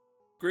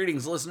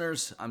Greetings,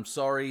 listeners. I'm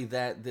sorry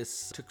that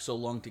this took so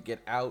long to get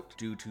out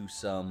due to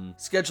some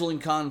scheduling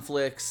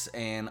conflicts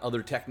and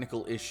other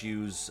technical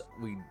issues.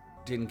 We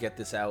didn't get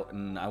this out,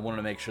 and I wanted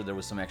to make sure there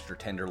was some extra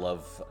tender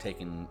love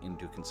taken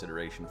into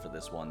consideration for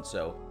this one.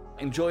 So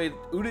enjoy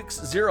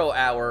Udyk's 0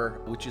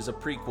 Hour, which is a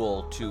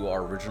prequel to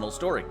our original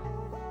story.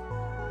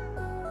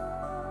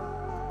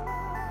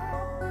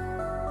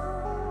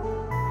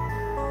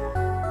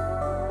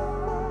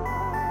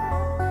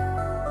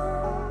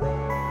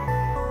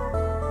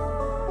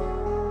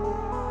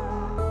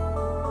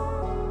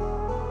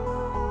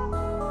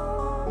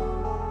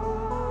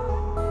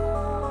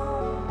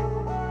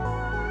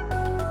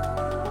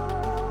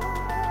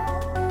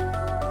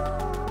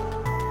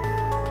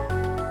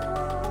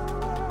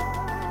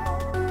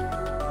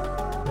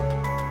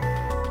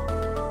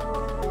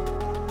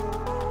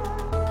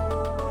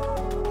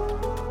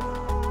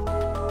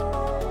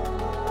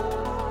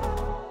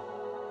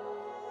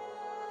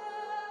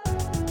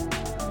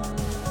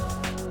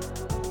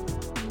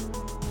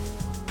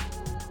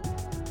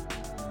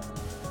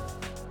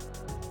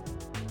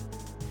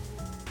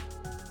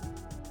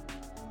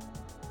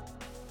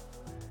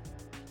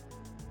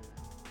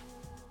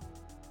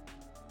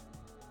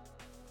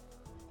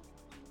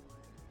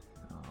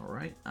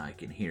 I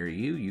can hear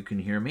you. You can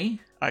hear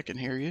me? I can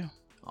hear you.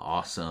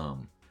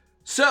 Awesome.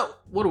 So,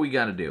 what do we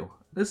got to do?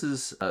 This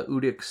is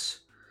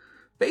Udyk's.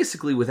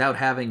 Basically, without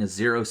having a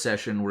zero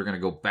session, we're going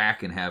to go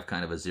back and have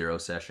kind of a zero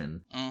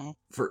session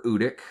for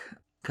Udyk.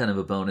 Kind of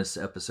a bonus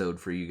episode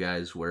for you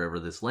guys wherever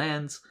this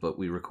lands. But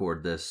we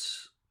record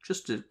this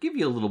just to give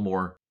you a little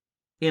more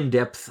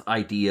in-depth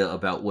idea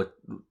about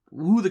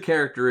who the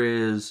character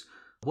is,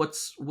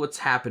 what's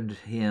happened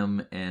to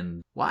him,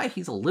 and why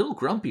he's a little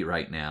grumpy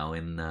right now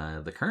in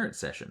the current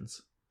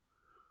sessions.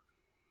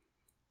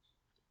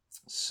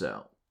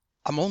 So,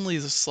 I'm only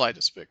the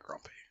slightest bit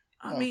grumpy.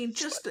 I mean,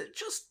 just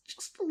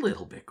a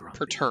little bit grumpy.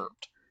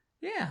 Perturbed.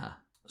 Yeah.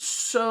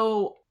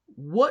 So,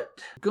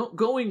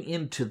 going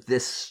into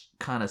this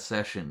kind of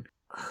session,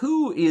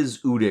 who is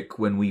Udyk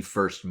when we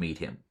first meet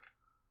him?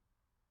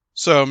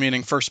 So,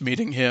 meaning first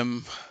meeting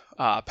him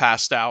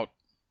passed out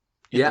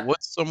in the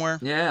woods somewhere?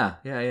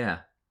 Yeah.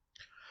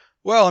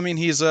 Well, I mean,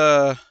 he's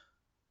a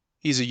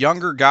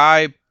younger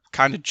guy,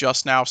 kind of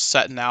just now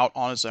setting out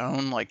on his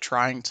own, like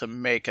trying to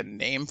make a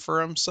name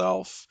for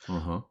himself.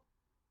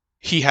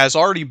 He has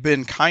already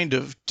been kind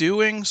of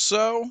doing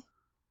so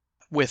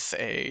with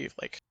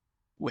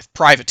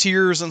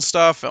privateers and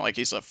stuff, and like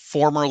he's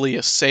formerly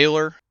a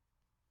sailor,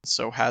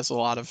 so has a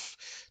lot of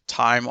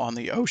time on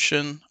the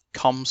ocean.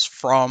 Comes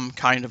from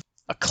kind of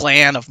a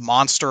clan of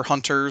monster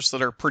hunters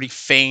that are pretty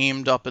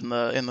famed up in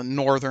the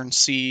northern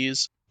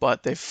seas.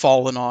 But they've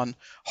fallen on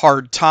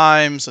hard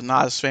times and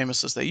not as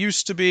famous as they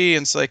used to be,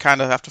 and so they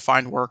kind of have to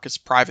find work as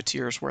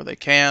privateers where they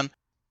can.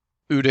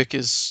 Udyk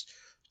is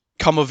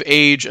come of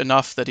age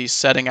enough that he's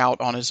setting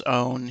out on his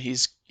own. He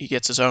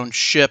gets his own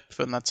ship,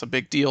 and that's a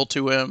big deal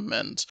to him,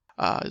 and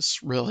is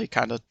really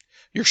kind of,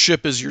 your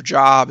ship is your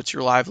job, it's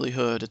your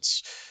livelihood,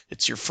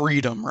 it's your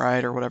freedom,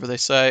 right, or whatever they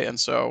say. And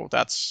so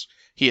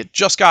he had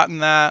just gotten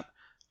that,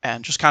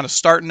 and just kind of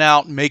starting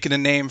out, making a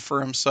name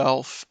for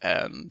himself,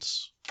 and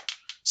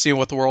seeing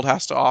what the world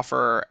has to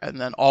offer. And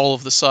then all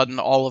of a sudden,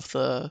 all of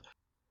the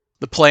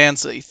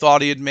plans that he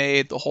thought he had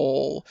made, the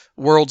whole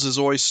world's his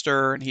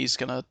oyster, and he's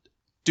gonna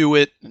do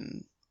it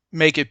and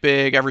make it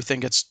big. Everything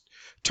gets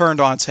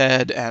turned on its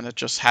head, and it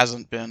just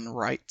hasn't been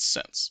right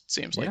since. It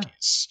seems like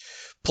he's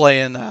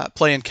playing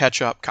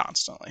catch up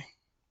constantly.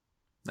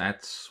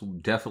 That's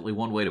definitely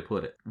one way to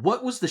put it.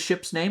 What was the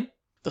ship's name?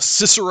 The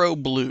Cicero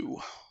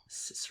Blue.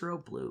 Cicero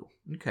Blue.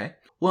 Okay.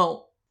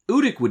 Well,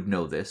 Udyk would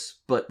know this,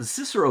 but the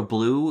Cicero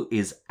Blue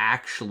is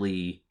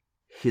actually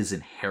his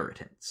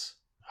inheritance.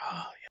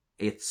 Oh,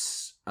 yeah.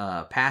 It's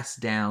passed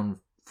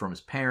down from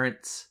his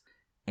parents.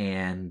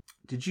 And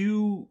did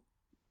you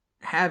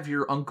have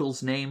your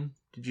uncle's name?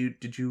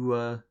 Did you?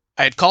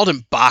 I had called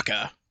him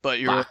Baka,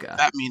 but Baka.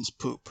 That means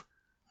poop.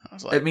 I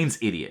was like, it means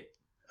idiot.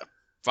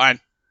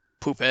 Fine,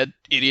 poop head,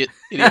 idiot.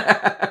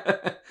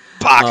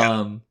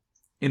 Baka.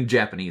 In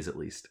Japanese, at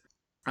least.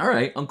 All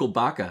right, Uncle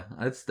Baka.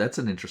 That's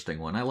an interesting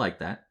one. I like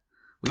that.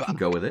 We can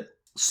go with it.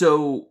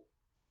 So,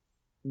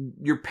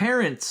 your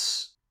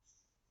parents,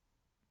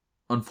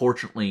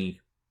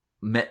 unfortunately,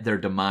 met their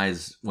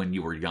demise when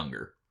you were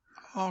younger.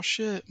 Oh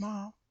shit,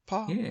 Mom,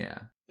 Pop. Yeah.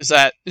 Is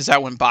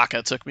that when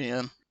Baka took me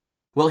in?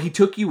 Well, he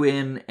took you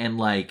in, and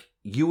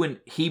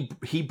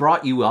he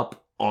brought you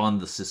up on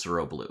the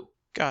Cicero Blue.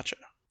 Gotcha.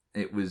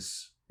 It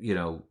was,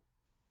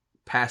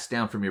 passed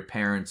down from your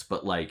parents,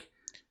 but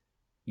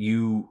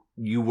you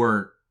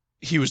weren't.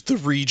 He was the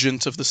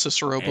regent of the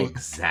Cicero Blue.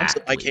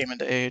 Exactly. Until I came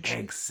into age.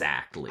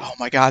 Exactly. Oh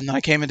my god, and then I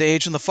came into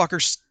age and the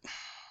fuckers.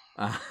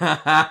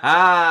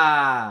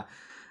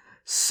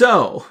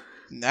 So.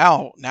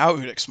 Now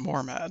Udyk's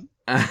more mad.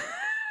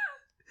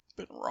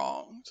 Been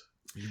wronged.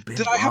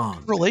 Did I have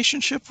a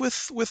relationship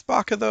with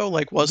Baka, though?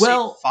 Was he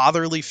a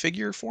fatherly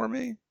figure for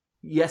me?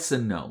 Yes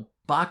and no.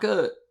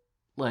 Baka,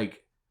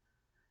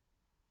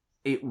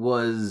 it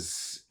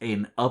was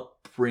an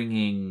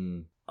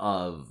upbringing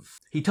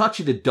he taught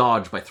you to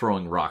dodge by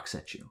throwing rocks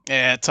at you.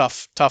 Yeah,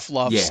 tough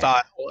love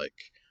style. Like,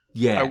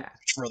 I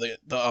wish for the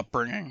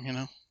upbringing, you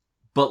know.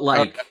 But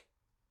like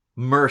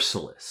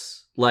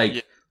merciless.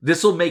 Like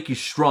this will make you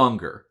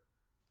stronger.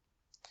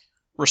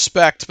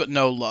 Respect, but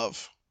no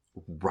love.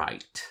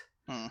 Right.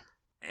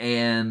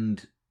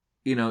 And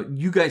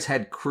you guys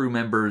had crew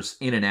members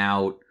in and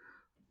out.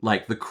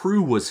 Like the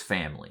crew was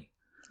family.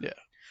 Yeah.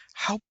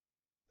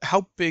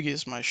 How big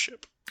is my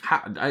ship?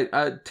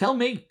 Tell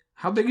me,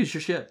 how big is your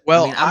ship?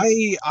 Well,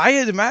 I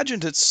had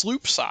imagined it's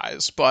sloop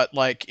size, but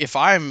like if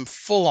I'm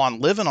full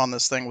on living on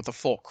this thing with a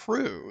full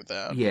crew,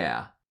 then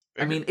yeah.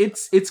 I mean,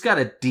 it's got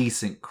a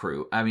decent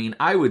crew. I mean,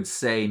 I would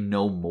say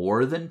no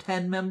more than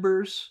 10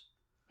 members.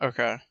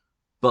 Okay.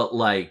 But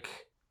like,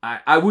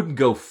 I wouldn't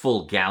go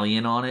full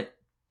galleon on it.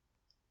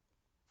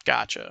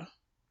 Gotcha.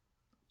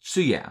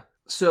 So yeah.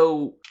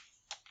 So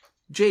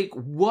Jake,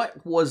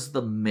 what was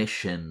the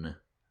mission?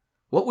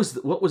 What was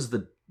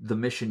the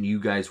mission you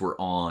guys were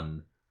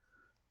on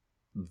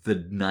the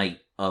night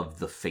of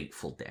the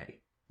fateful day?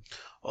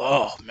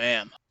 Oh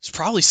man, it's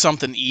probably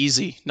something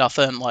easy.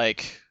 Nothing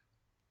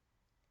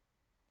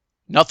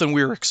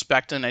we were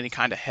expecting any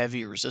kind of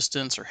heavy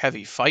resistance or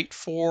heavy fight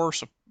for.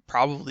 So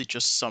probably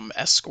just some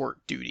escort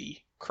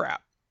duty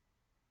crap.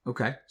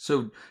 Okay,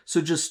 so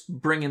just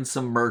bringing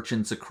some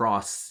merchants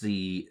across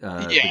the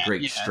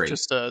Great Strait.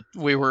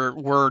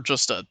 We're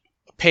just a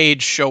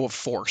paid show of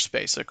force,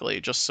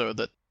 basically, just so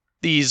that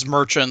these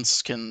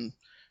merchants can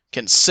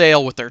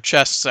sail with their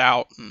chests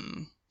out,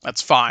 and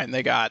that's fine.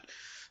 They got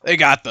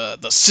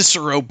the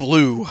Cicero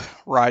Blue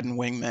riding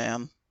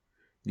wingman.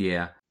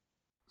 Yeah.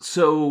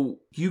 So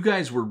you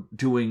guys were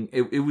doing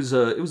it was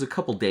a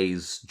couple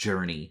days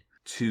journey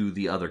to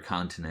the other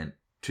continent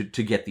to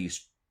get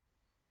these.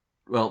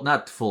 Well,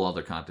 not the full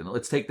other continent.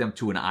 Let's take them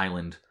to an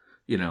island,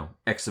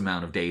 X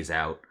amount of days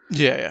out.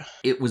 Yeah.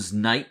 It was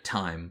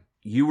nighttime.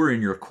 You were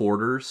in your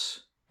quarters,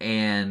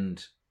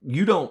 and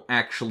you don't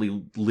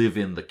actually live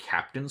in the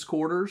captain's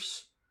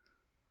quarters.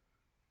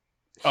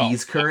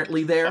 He's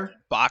currently there.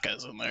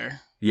 Baka's in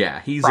there.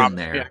 Yeah, he's in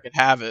there. Yeah, I could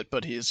have it,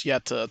 but he's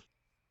yet to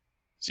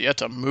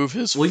move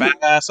his fat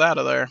ass out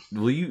of there.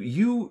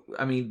 Well,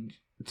 I mean,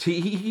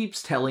 he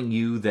keeps telling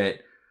you that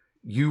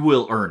you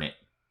will earn it.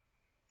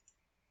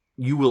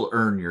 You will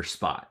earn your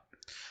spot.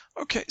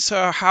 Okay,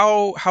 so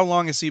how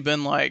long has he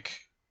been like?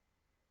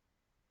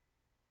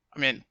 I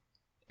mean,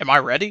 am I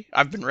ready?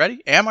 I've been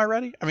ready. Am I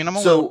ready? I mean, I'm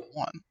only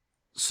one.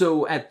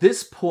 So at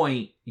this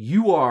point,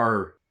 you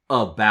are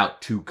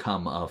about to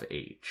come of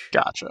age.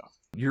 Gotcha.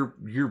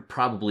 You're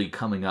probably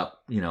coming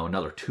up,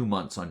 another 2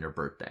 months on your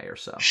birthday or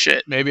so.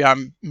 Shit, maybe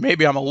I'm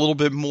a little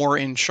bit more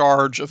in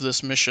charge of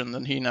this mission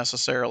than he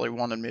necessarily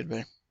wanted me to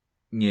be.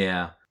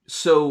 Yeah.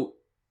 So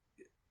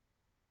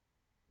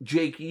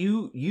Jake,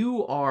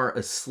 you are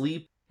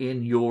asleep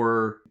in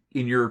your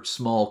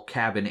small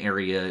cabin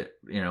area,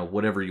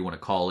 whatever you want to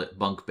call it,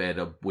 bunk bed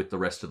with the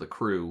rest of the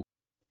crew,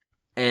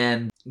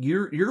 and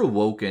you're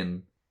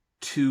awoken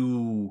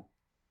to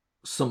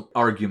some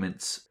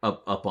arguments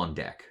up on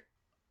deck.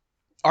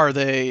 Are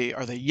they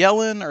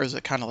yelling, or is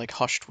it kind of like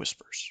hushed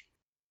whispers?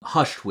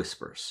 Hushed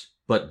whispers,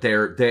 but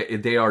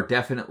they are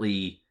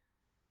definitely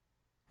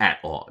at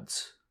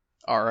odds.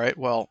 All right,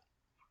 well,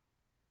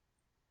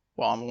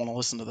 I want to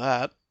listen to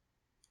that.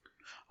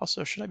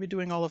 Also, should I be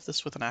doing all of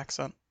this with an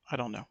accent? I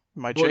don't know.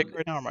 Am I Jake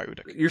right now, or am I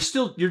Udyk?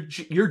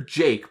 You're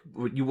Jake.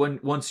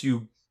 Once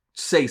you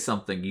say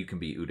something, you can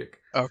be Udyk.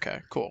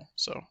 Okay, cool.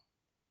 So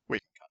we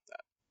can cut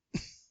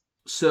that.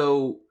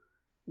 So,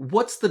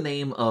 what's the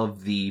name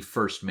of the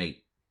first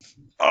mate?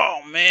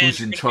 Oh man,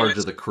 who's in charge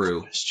of the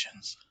crew?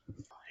 Questions.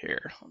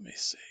 Here, let me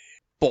see.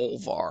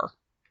 Bolvar,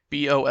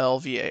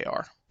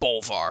 Bolvar.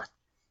 Bolvar.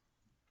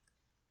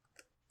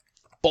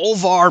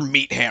 Bolvar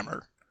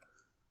Meathammer.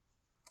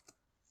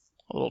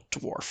 A little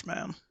dwarf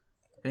man.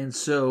 And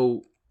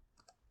so,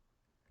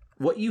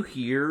 what you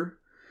hear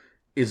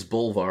is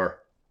Bolvar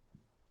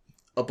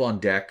up on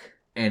deck,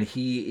 and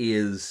he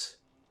has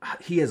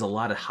a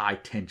lot of high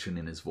tension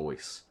in his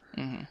voice.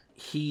 Mm-hmm.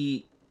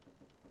 He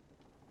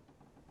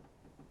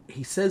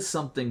says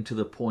something to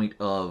the point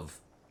of,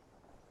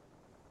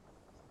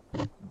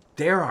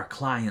 they're our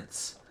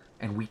clients,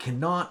 and we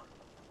cannot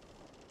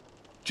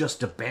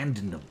just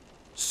abandon them.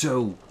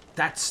 So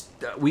that's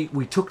we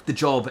took the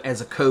job as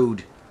a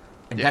code,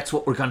 and that's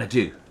what we're gonna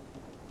do.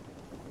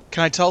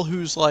 Can I tell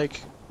who's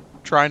like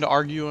trying to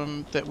argue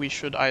him that we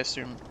should, I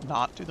assume,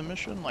 not do the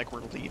mission? Like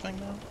we're leaving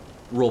now?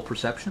 Roll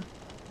perception.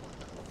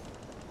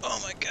 Oh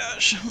my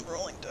gosh, I'm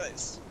rolling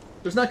dice.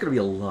 There's not gonna be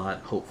a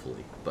lot,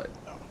 hopefully, but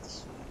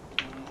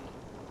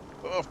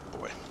oh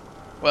boy.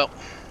 Well,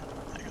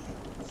 hang on.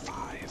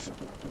 5.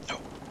 No.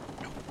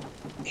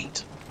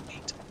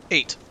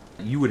 8.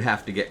 You would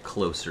have to get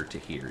closer to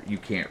hear. You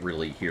can't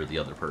really hear the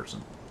other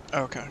person.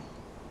 Okay.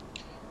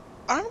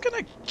 I'm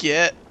gonna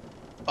get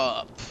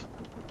up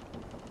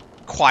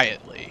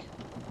quietly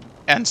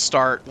and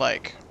start,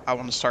 I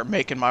want to start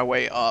making my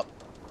way up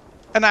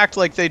and act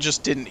like they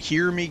just didn't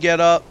hear me get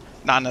up.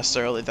 Not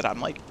necessarily that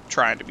I'm,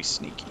 trying to be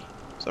sneaky.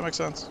 Does that make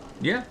sense?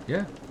 Yeah.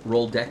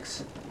 roll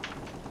dex.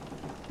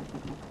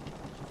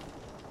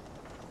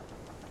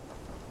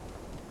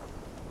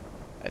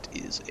 That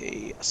is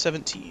a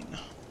 17.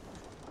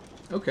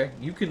 Okay,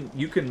 you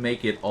can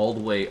make it all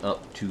the way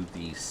up to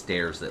the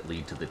stairs that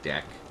lead to the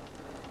deck,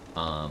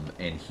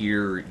 and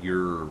here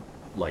you're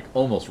like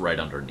almost right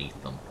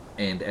underneath them.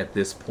 And at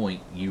this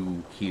point,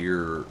 you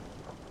hear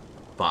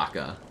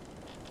Baka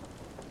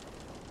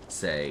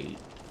say,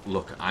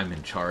 "Look, I'm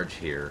in charge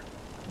here.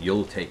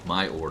 You'll take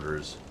my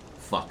orders.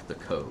 Fuck the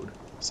code."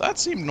 Does that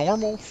seem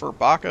normal for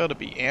Baka to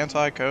be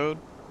anti-code?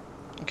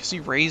 Because he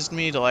raised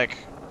me to like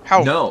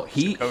how? No,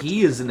 he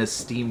is an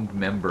esteemed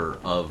member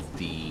of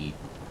the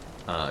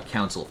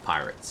Council of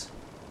Pirates.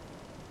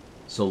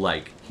 So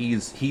like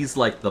he's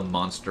like the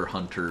Monster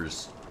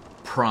Hunters'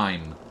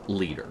 prime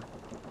leader.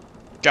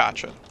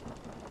 Gotcha.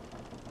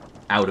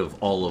 Out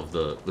of all of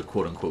the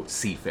quote unquote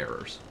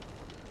seafarers.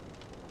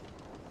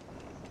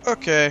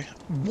 Okay.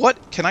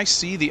 What can I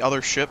see the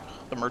other ship,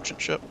 the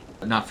merchant ship?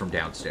 Not from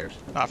downstairs.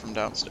 Not from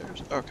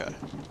downstairs. Okay.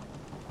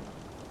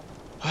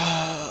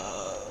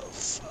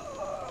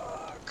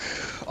 Fuck.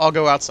 I'll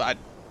go outside.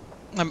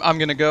 I'm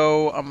gonna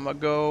go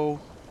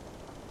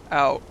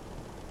outside.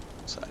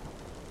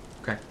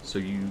 Okay, so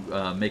you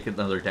make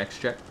another dex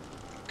check.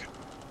 Okay.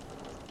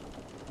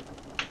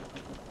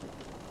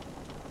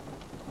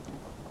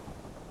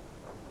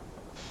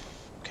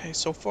 Okay,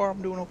 so far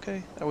I'm doing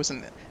okay. That was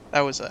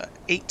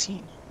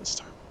 18 this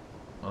time.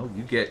 Oh,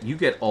 you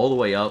get all the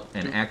way up,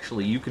 and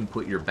actually you can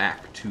put your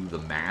back to the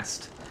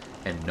mast,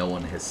 and no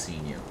one has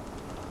seen you.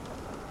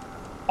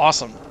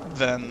 Awesome.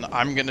 Then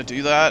I'm gonna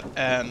do that,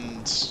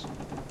 and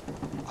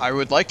I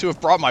would like to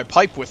have brought my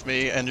pipe with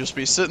me and just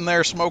be sitting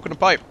there smoking a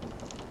pipe.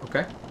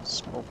 Okay.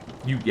 Smoke.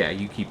 You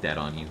keep that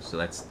on you, so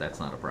that's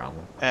not a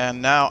problem.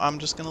 And now I'm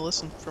just gonna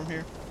listen from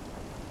here.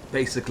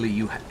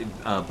 Basically,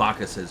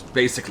 Baka says,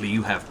 basically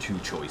you have two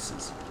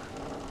choices.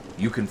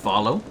 You can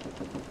follow,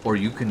 or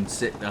you can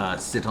sit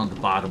on the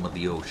bottom of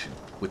the ocean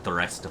with the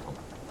rest of them.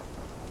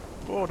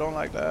 Oh, don't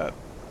like that.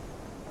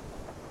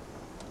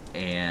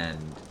 And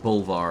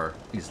Bolvar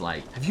is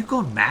like, have you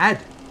gone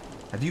mad?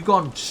 Have you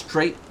gone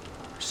straight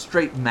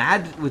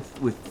mad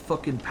with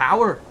fucking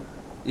power?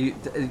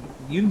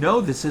 You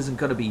know this isn't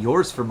going to be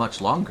yours for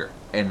much longer.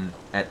 And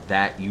at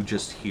that, you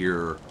just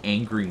hear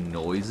angry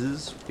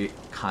noises. It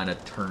kind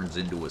of turns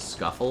into a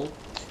scuffle.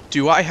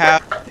 Do I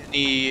have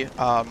any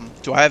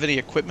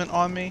equipment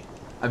on me?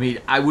 I mean,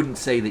 I wouldn't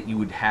say that you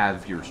would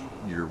have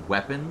your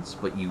weapons,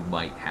 but you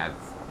might have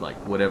like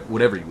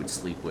whatever you would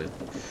sleep with.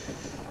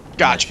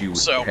 Gotcha. You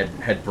so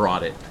had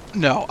brought it.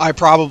 No, I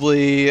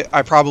probably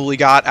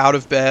got out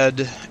of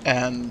bed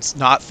and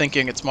not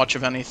thinking it's much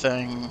of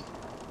anything,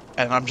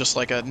 and I'm just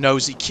like a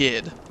nosy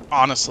kid.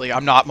 Honestly,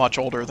 I'm not much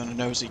older than a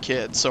nosy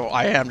kid, so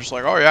I am just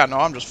like, oh yeah, no,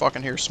 I'm just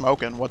fucking here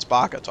smoking. What's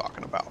Baka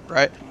talking about,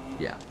 right?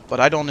 Yeah.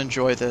 But I don't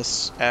enjoy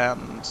this,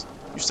 and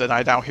you said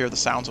I now hear the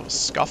sounds of a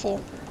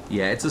scuffle?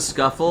 Yeah, it's a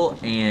scuffle,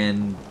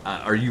 and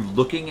are you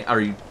looking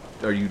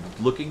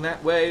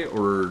that way,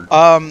 or?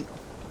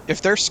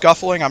 If they're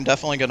scuffling, I'm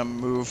definitely gonna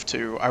move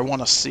to. I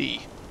want to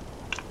see.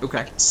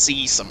 Okay.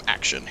 See some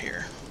action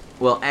here.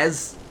 Well,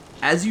 as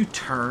you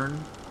turn,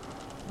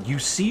 you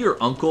see your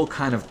uncle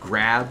kind of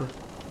grab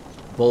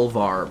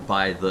Bolvar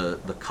by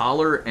the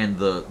collar and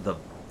the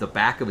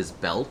back of his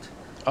belt.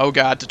 Oh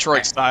god,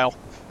 Detroit style.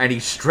 And he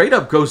straight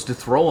up goes to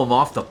throw him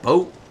off the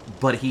boat,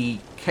 but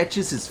he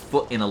catches his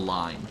foot in a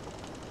line.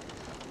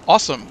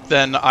 Awesome.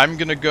 Then I'm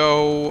gonna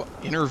go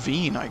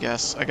intervene, I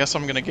guess. I guess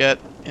I'm gonna get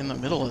in the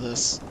middle of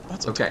this.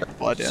 That's a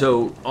terrible idea.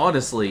 So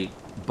honestly,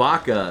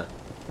 Baka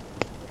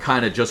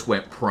kind of just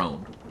went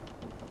prone.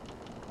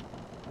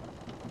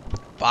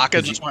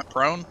 Baka just went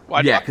prone?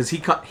 Why? Yeah, because he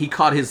caught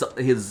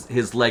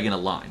his leg in a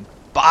line.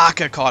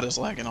 Baka caught his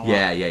leg in a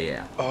line.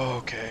 Yeah.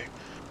 Okay.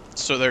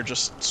 So they're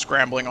just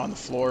scrambling on the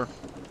floor.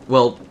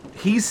 Well,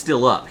 he's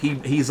still up.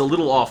 He's a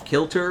little off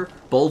kilter.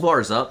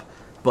 Bolvar's up,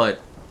 but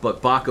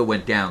Baka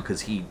went down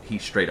because he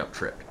straight up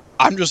tripped.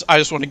 I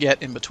just want to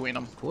get in between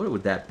them. What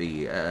would that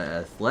be?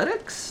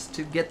 Athletics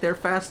to get there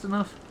fast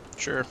enough?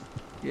 Sure.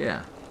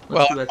 Yeah.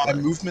 Well, my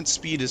movement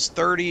speed is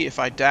 30. If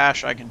I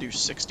dash, I can do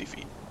 60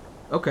 feet.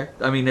 Okay.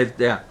 I mean,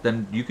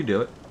 then you can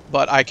do it.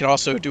 But I can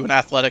also do an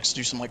athletics,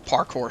 do some like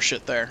parkour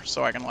shit there,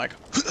 so I can like.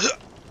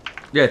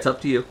 Yeah, it's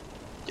up to you.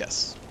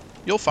 Yes.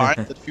 You'll find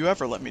that if you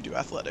ever let me do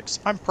athletics,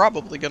 I'm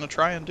probably gonna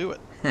try and do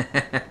it.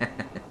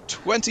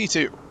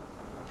 22.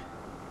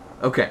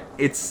 Okay,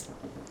 it's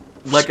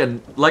like a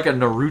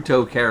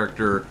Naruto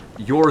character.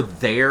 You're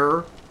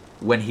there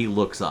when he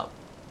looks up.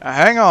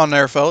 Hang on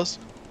there, fellas.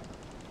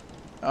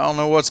 I don't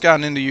know what's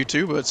gotten into you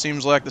two, but it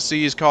seems like the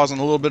sea is causing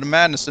a little bit of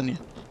madness in you.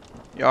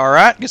 You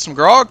alright? Get some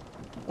grog?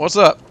 What's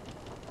up?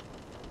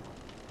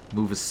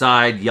 Move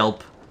aside,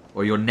 Yelp,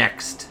 or you're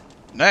next.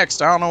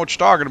 Next? I don't know what you're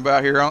talking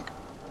about here, Unc.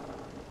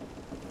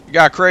 You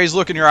got a crazed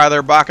look in your eye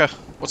there, Baka.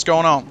 What's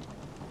going on?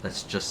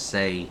 Let's just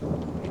say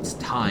it's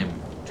time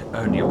to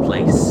earn your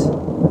place.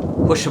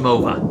 Push him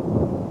over.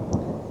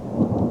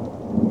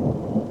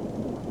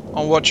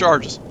 On what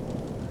charges?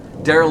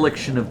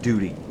 Dereliction of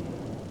duty.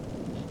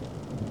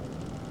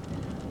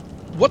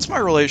 What's my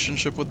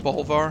relationship with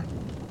Bolvar?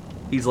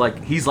 He's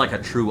like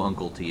a true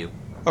uncle to you.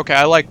 Okay,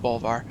 I like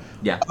Bolvar.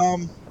 Yeah.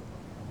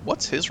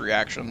 What's his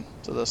reaction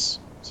to this?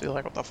 Is he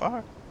like, what the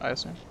fuck? I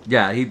assume.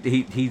 Yeah,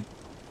 he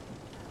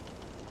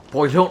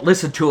Boy, don't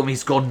listen to him,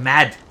 he's gone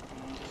mad.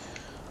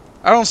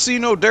 I don't see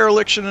no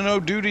dereliction and no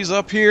duties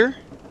up here.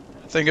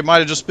 I think it might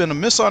have just been a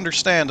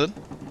misunderstanding.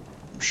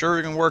 I'm sure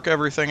we can work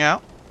everything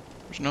out.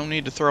 There's no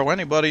need to throw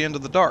anybody into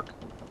the dark.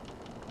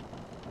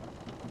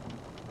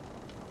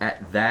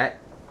 At that,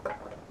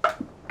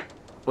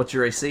 what's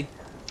your AC?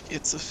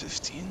 It's a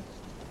 15.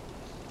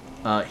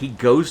 He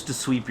goes to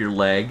sweep your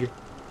leg,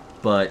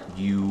 but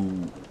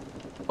you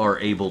are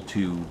able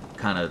to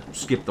kind of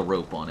skip the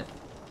rope on it.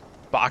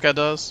 Baka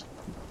does?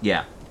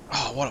 Yeah.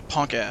 Oh, what a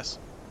punk ass.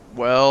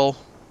 Well,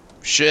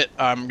 shit,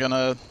 I'm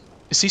gonna...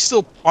 Is he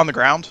still on the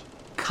ground?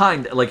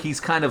 He's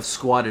kind of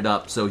squatted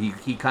up, so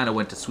he kind of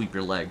went to sweep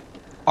your leg.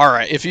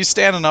 Alright, if he's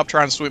standing up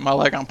trying to sweep my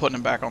leg, I'm putting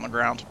him back on the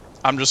ground.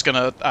 I'm just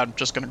gonna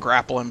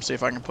grapple him, see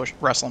if I can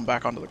wrestle him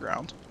back onto the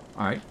ground.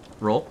 Alright,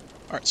 roll.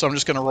 Alright, so I'm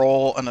just gonna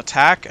roll an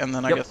attack, and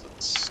then I guess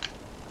it's...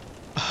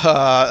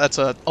 that's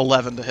a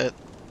 11 to hit.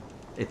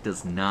 It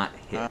does not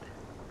hit.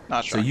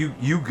 Not sure. So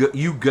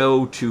you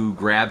go to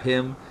grab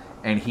him,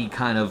 and he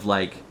kind of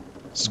like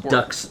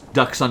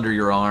ducks under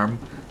your arm,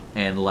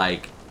 and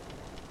like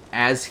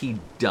as he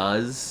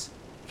does,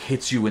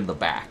 hits you in the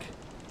back,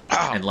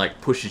 and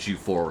like pushes you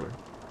forward.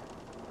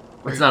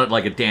 It's not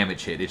like a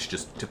damage hit; it's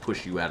just to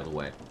push you out of the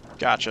way.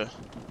 Gotcha.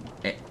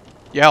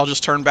 Yeah, I'll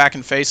just turn back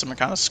and face him and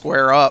kind of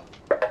square up.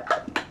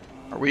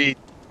 Are we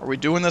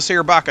doing this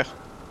here, Baka?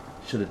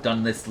 Should have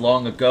done this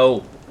long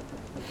ago.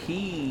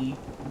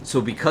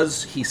 So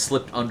because he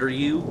slipped under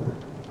you,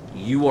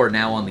 you are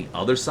now on the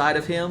other side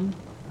of him,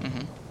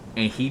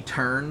 and he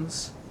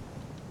turns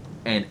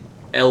and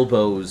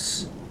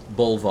elbows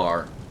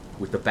Bolvar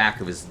with the back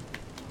of his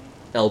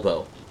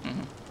elbow,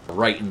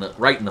 right in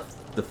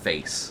the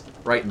face,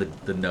 right in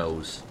the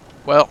nose.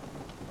 Well,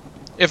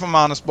 if I'm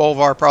honest,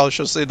 Bolvar probably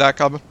should have seen that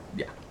coming.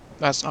 Yeah,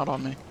 that's not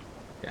on me.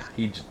 Yeah,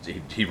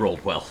 he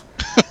rolled well.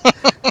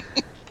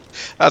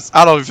 I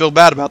don't even feel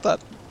bad about that.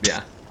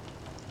 Yeah.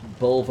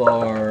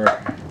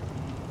 Bolvar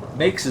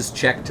makes his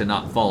check to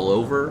not fall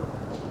over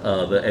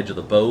the edge of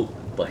the boat,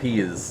 but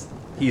he's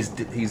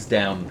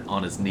down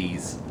on his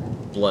knees,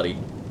 bloody.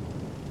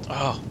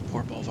 Oh,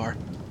 poor Bolvar.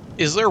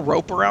 Is there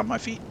rope around my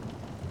feet?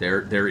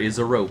 There is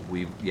a rope.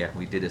 We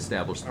did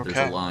establish that there's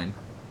a line.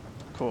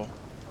 Cool.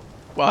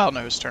 Well, I don't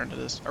know whose turn it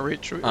is.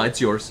 It's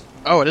yours.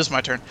 Oh, it is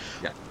my turn.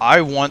 Yeah. I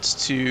want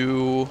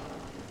to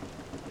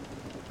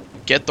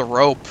get the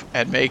rope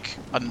and make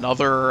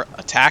another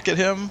attack at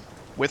him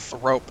with the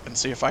rope and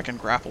see if I can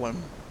grapple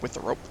him with the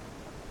rope.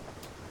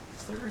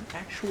 Is there an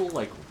actual,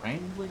 like,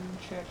 wrangling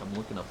check? I'm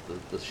looking up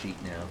the sheet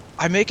now.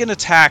 I make an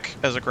attack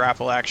as a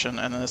grapple action,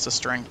 and then it's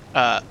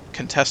a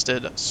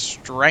contested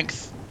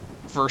strength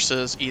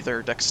versus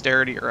either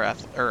dexterity or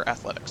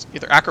athletics.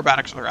 Either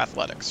acrobatics or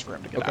athletics for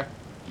him to get out.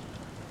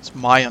 It's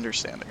my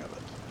understanding of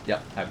it.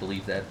 Yep, I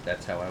believe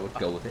that's how I would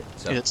go with it.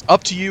 So. It's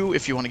up to you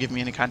if you want to give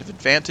me any kind of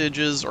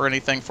advantages or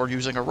anything for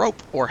using a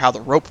rope, or how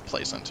the rope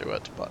plays into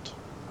it, but...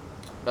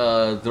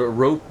 The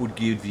rope would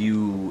give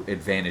you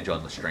advantage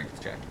on the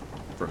strength check,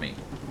 for me.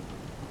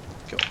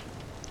 Cool.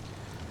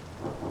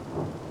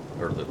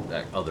 Or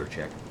that other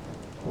check.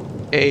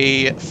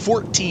 A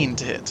 14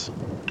 to hit.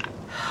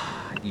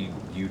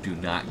 You do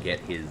not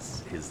get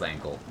his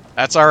ankle.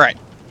 That's alright.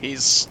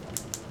 He's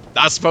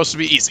not supposed to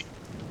be easy.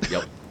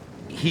 Yep.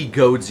 He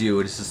goads you,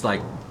 and it's just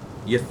like,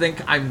 you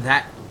think I'm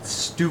that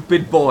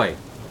stupid boy?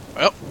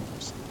 Well,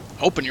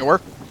 hoping you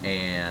were.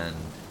 And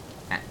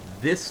at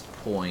this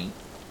point,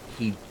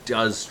 he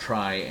does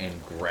try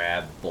and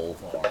grab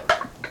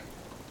Bolvar.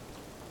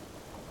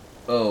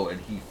 Oh, and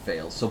he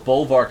fails. So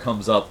Bolvar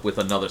comes up with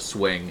another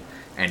swing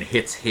and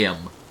hits him.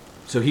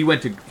 So he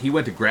went to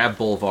grab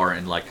Bolvar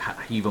and like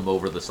heave him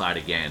over the side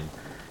again,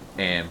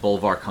 and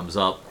Bolvar comes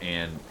up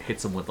and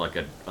hits him with like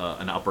an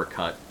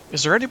uppercut.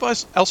 Is there anybody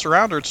else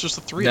around, or it's just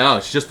the three? No,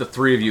 it's just the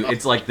three of you.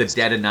 It's like the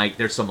dead of night.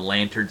 There's some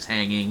lanterns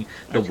hanging.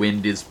 The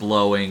wind is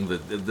blowing.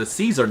 The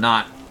seas are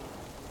not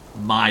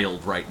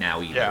mild right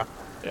now either.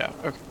 Yeah.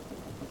 Okay.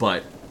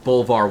 But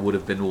Bolvar would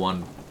have been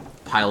one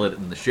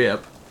piloting the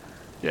ship.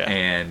 Yeah.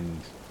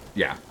 And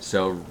yeah,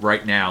 so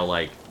right now,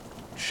 like,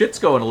 shit's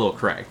going a little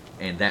cray,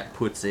 and that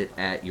puts it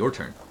at your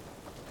turn.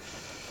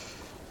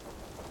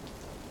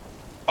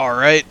 All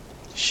right.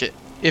 Shit.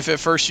 If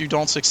at first you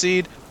don't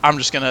succeed, I'm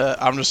just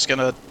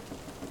gonna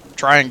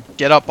try and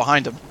get up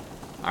behind him.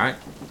 All right.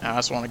 I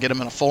just want to get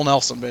him in a full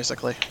Nelson,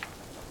 basically.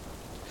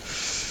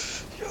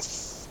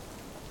 Yes.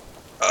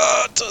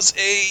 Does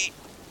a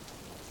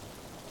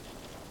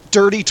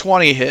dirty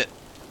 20 hit?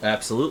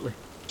 Absolutely.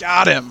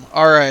 Got him.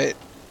 All right.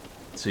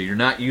 So you're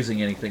not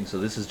using anything, so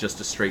this is just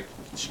a straight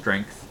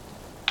strength.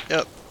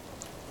 Yep.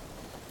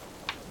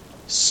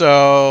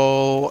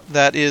 So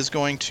that is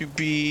going to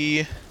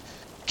be...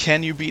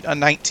 Can you beat a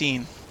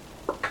 19?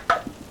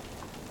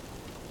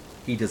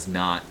 He does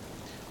not.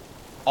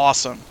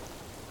 Awesome.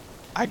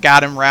 I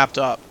got him wrapped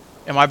up.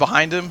 Am I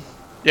behind him?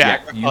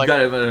 Yeah, you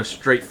got him in a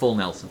straight full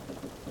Nelson.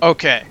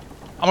 Okay.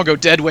 I'm gonna go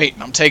dead weight,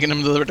 and I'm taking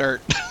him to the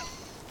dirt.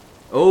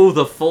 Oh,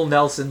 the full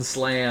Nelson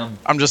slam.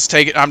 We're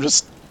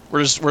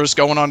just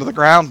going onto the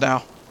ground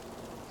now.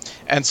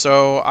 And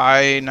so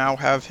I now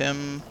have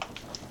him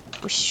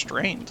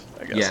restrained,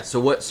 I guess. Yeah, so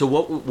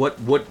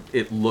what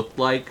it looked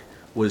like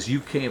was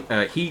you came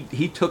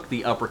he took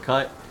the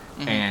uppercut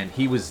and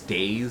he was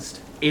dazed.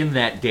 In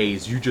that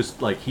daze, he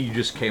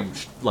just came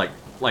like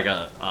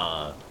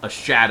a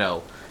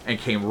shadow and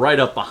came right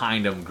up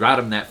behind him, got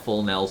him that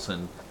full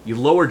Nelson. You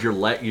lowered your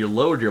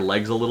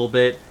legs a little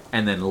bit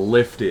and then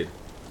lifted.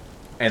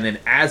 And then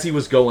as he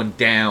was going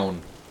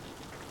down,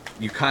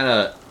 you kind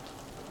of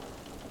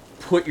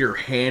put your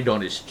hand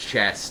on his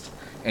chest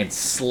and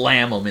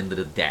slam him into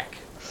the deck.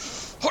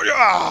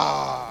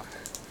 Hoya!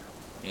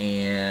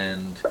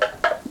 And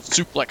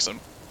suplex him.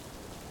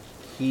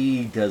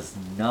 He does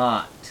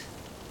not.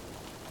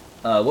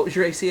 What was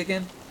your AC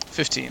again?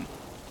 15.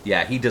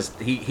 Yeah, he does.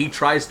 He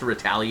tries to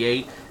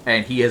retaliate,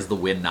 and he has the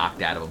wind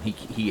knocked out of him.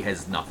 He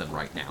has nothing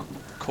right now.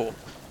 Cool.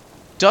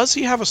 Does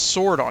he have a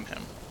sword on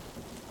him?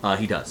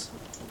 He does.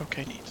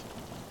 Okay, neat.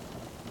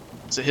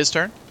 Is it his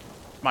turn?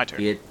 My turn.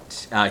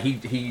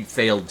 He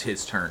failed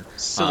his turn.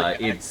 Silly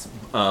guy.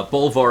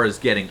 Bolvar is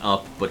getting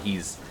up, but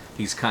he's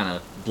kind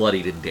of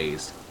bloodied and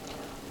dazed.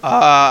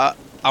 I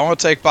want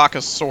to take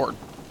Baka's sword.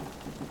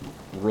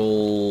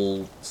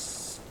 Roll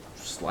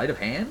sleight of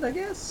hand, I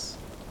guess.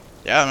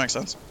 Yeah, that makes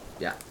sense.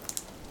 Yeah.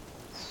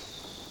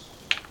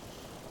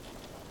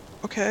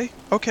 Okay.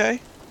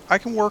 I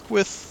can work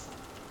with.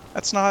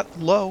 That's not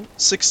low.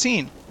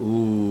 16.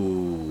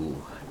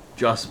 Ooh,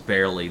 just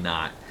barely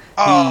not.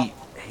 Oh.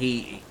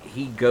 He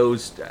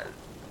goes.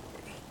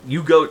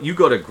 You go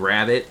to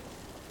grab it,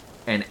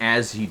 and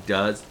as he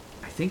does,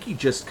 I think he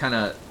just kind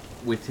of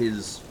with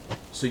his.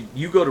 So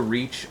you go to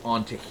reach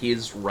onto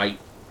his right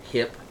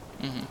hip,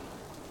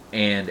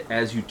 and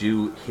as you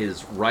do,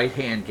 his right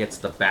hand gets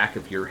the back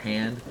of your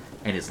hand,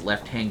 and his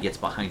left hand gets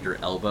behind your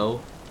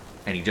elbow,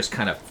 and he just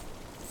kind of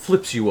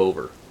flips you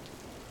over.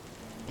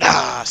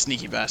 Ah,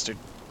 sneaky bastard.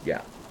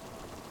 Yeah.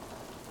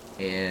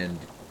 And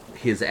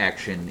his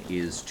action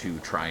is to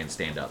try and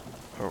stand up.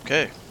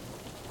 Okay.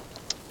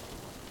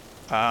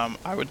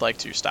 I would like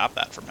to stop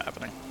that from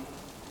happening.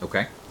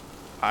 Okay.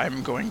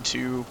 I'm going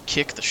to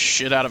kick the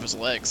shit out of his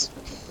legs.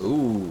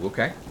 Ooh,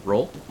 okay.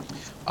 Roll.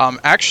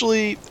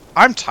 Actually,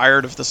 I'm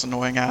tired of this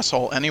annoying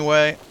asshole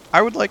anyway.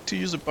 I would like to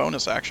use a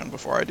bonus action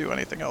before I do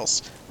anything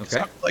else. Okay.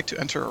 I would like to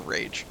enter a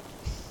rage.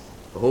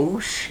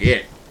 Oh,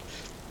 shit.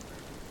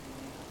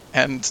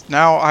 And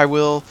now I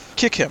will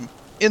kick him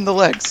in the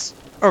legs.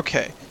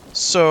 Okay,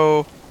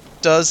 so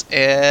does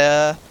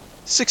a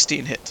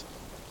 16 hit?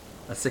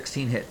 A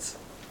 16 hits.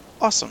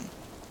 Awesome.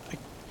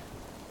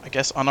 I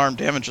guess unarmed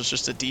damage is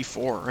just a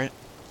D4, right?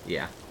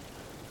 Yeah.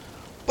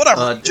 But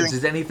I'm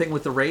is anything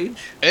with the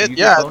rage?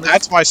 Yeah,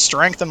 that's my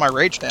strength and my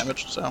rage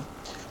damage, so.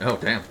 Oh,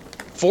 damn.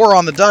 4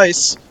 on the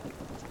dice,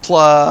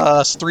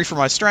 plus 3 for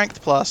my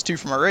strength, plus 2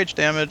 for my rage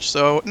damage,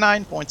 so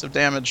 9 points of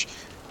damage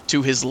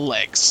to his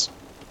legs.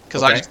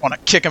 Because I just want to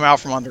kick him out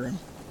from under him.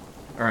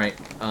 Alright,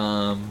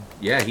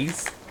 yeah,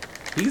 he's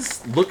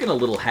looking a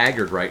little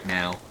haggard right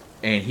now,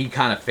 and he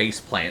kind of face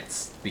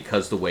plants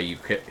because the way you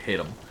hit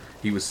him.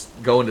 He was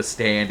going to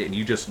stand, and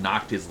you just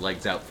knocked his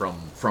legs out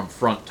from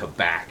front to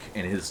back,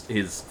 and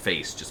his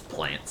face just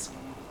plants.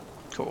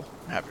 Cool.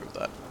 I'm happy with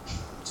that.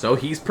 So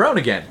he's prone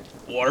again.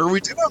 What are we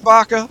doing,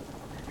 Baka?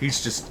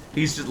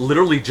 He's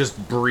literally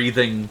just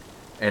breathing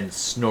and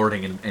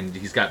snorting, and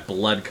he's got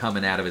blood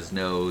coming out of his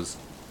nose.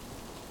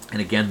 And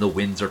again, the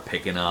winds are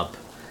picking up,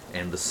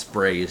 and the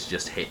spray is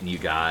just hitting you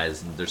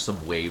guys, and there's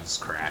some waves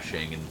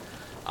crashing, and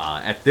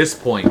at this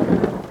point,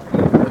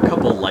 a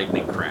couple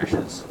lightning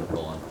crashes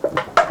go on.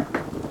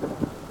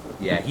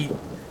 Yeah,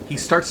 he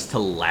starts to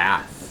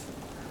laugh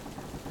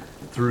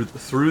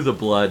through the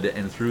blood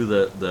and through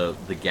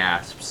the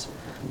gasps.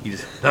 He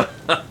just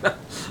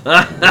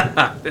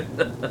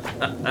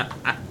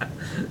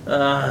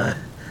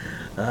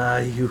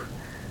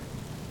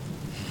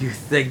you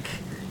think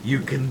you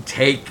can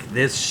take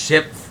this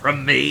ship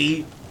from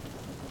me?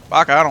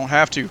 Baka, I don't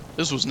have to.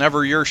 This was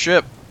never your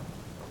ship.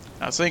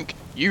 I think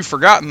you've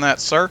forgotten that,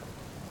 sir.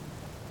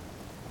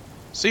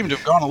 Seem to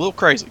have gone a little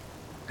crazy.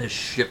 This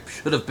ship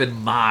should have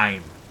been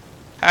mine.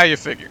 How you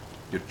figure?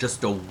 You're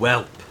just a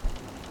whelp.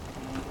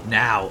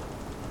 Now,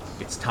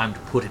 it's time to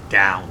put it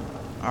down.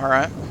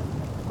 Alright.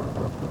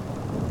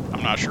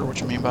 I'm not sure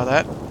what you mean by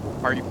that.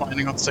 Are you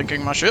planning on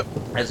sinking my ship?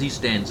 As he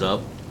stands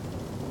up,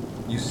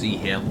 you see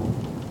him,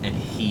 and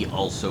he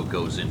also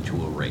goes into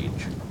a rage.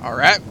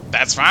 Alright,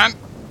 that's fine.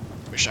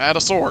 Wish I had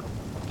a sword.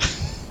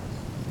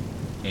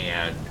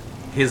 And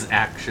his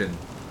action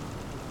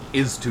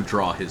is to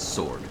draw his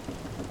sword.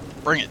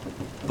 Bring it.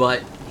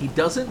 But he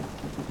doesn't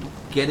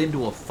get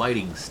into a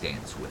fighting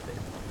stance with it.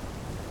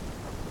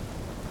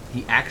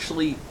 He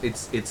actually,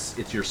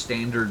 it's your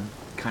standard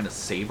kind of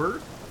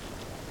saber,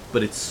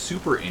 but it's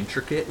super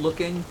intricate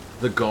looking.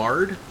 The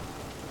guard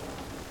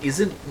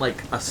isn't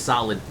like a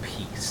solid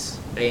piece,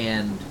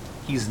 and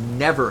he's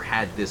never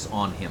had this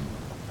on him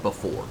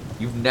before.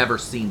 You've never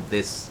seen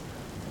this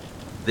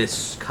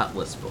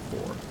cutlass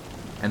before.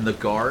 And the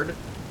guard,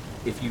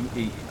 if you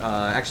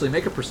actually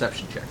make a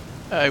perception check.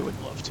 I would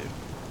love to.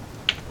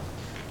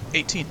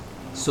 18.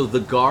 So the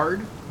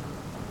guard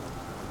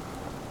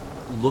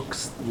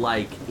looks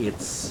like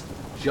it's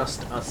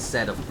just a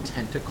set of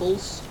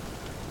tentacles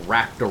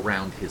wrapped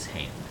around his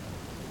hand.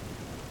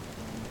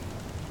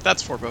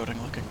 That's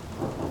foreboding looking.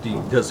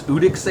 Does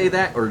Udyk say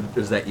that, or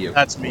is that you?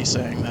 That's me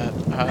saying that.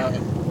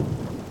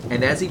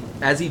 And as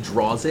he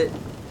draws it,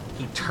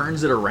 he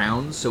turns it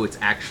around so it's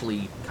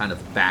actually kind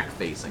of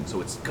back-facing,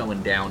 so it's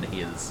going down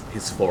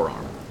his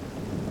forearm.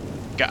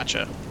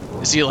 Gotcha.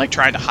 Is he, like,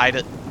 trying to hide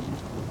it?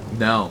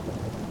 No.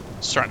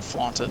 He's trying to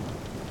flaunt it?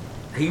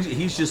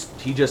 He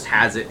just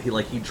has it.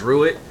 He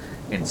drew it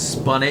and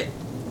spun it,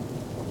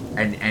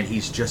 and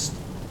he's just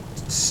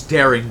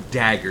staring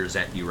daggers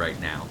at you right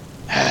now.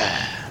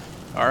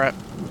 Alright.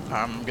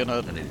 I'm gonna...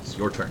 And it's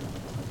your turn.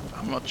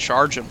 I'm gonna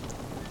charge him.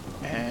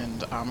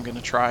 And I'm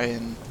gonna try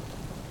and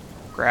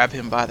grab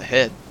him by the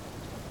head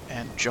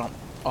and jump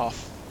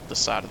off the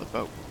side of the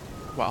boat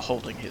while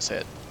holding his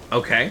head.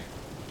 Okay.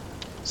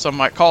 Some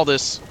might call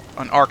this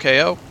an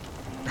RKO.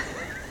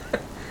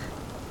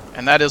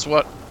 And that is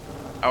what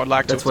I would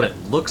like That's what it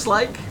looks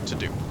like? to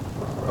do.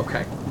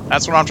 Okay.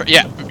 That's what I'm trying...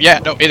 Yeah,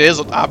 no, it is.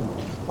 I'm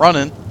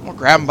running. I'm gonna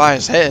grab him by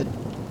his head.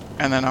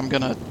 And then I'm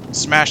gonna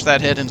smash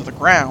that head into the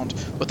ground.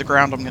 But the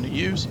ground I'm gonna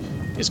use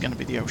is gonna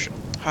be the ocean.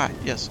 Hi,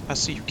 yes, I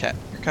see you, cat.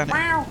 You're kind of...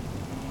 Wow.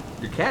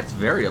 Your cat's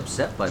very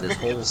upset by this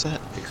whole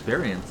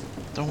experience.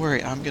 Don't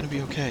worry, I'm gonna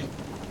be okay.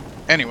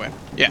 Anyway,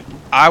 yeah,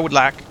 I'm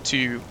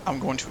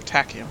going to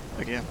attack him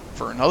again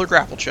for another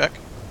grapple check.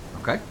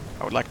 Okay.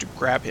 I would like to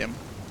grab him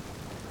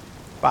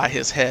by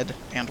his head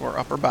and or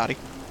upper body.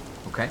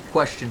 Okay.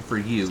 Question for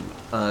you.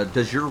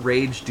 Does your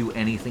rage do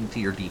anything to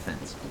your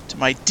defense? To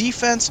my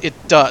defense, it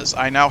does.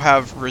 I now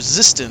have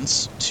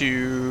resistance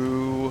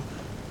to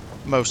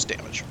most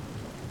damage.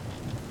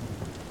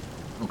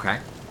 Okay.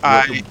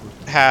 I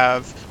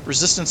have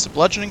resistance to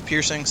bludgeoning,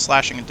 piercing,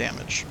 slashing, and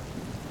damage.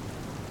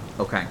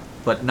 Okay.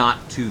 But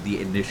not to the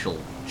initial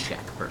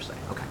check, per se.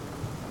 Okay.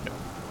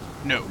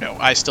 No.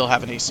 I still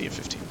have an AC of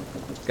 15.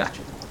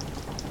 Gotcha.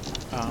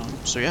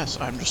 So yes,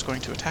 I'm just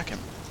going to attack him.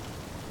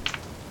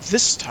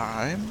 This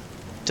time,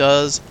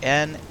 does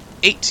an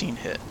 18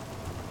 hit?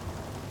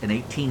 An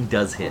 18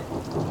 does hit.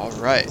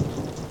 Alright.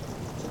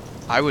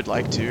 I would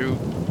like to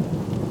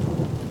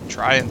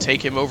try and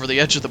take him over the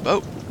edge of the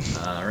boat.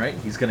 Alright,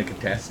 he's going to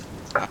contest.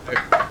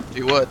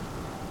 Do what?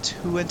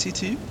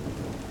 22?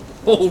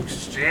 Oh,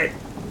 shit!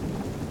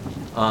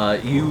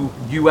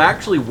 You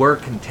actually were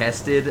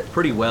contested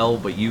pretty well,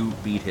 but you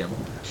beat him.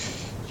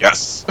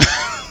 Yes!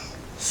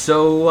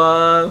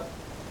 So,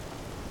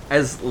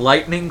 as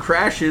lightning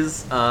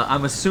crashes,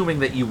 I'm assuming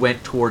that you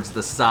went towards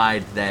the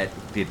side that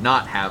did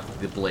not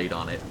have the blade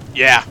on it.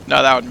 Yeah,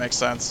 no, that would make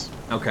sense.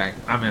 Okay,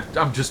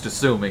 I'm just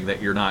assuming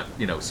that you're not,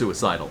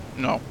 suicidal.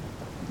 No,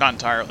 not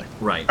entirely.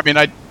 Right. I mean,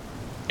 I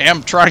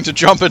am trying to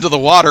jump into the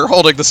water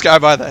holding this guy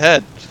by the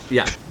head.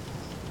 Yeah.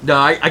 No,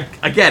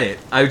 I get it.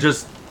 I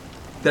just...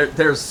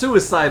 There's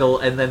suicidal,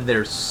 and then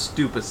there's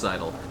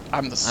stupicidal.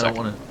 I'm the second. I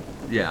don't want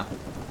to... Yeah.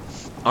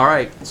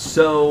 Alright,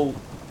 so...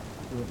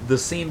 The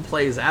scene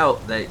plays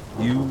out that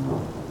you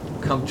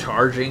come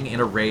charging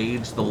in a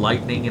rage, the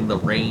lightning and the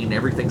rain,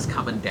 everything's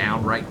coming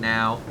down right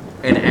now.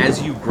 And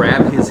as you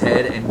grab his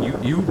head and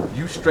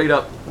you straight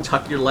up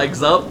tuck your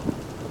legs up,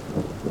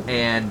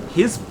 and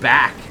his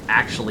back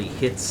actually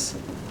hits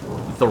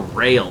the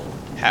rail.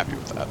 Happy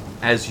with that.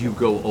 As you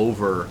go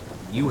over,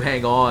 you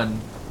hang on,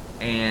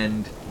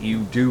 and you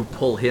do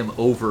pull him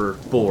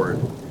overboard,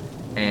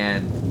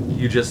 and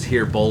you just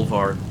hear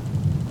Bolvar,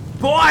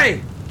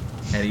 "Boy!"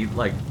 And he,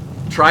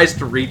 tries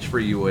to reach for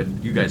you,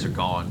 and you guys are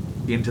gone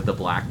into the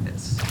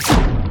blackness.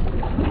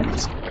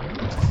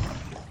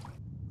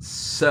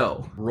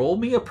 So, roll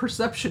me a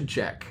perception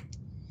check.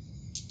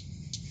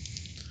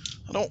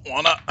 I don't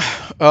wanna...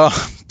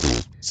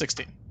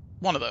 16.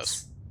 One of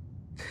those.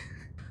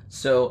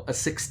 So, a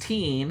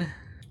 16,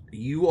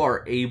 you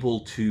are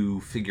able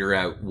to figure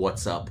out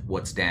what's up,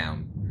 what's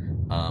down.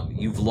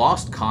 You've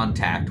lost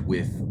contact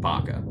with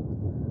Baka.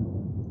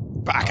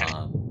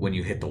 Baka. When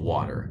you hit the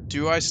water.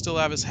 Do I still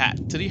have his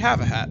hat? Did he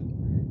have a hat?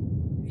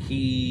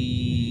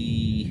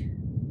 He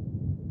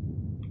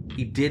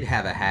did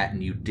have a hat,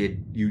 and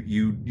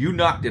you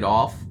knocked it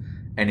off,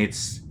 and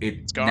it's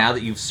gone. Now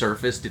that you've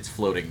surfaced, it's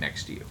floating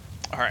next to you.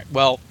 All right.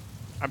 Well,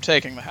 I'm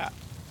taking the hat,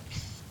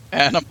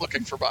 and I'm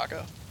looking for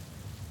Baka.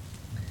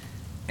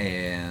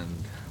 And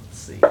let's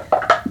see.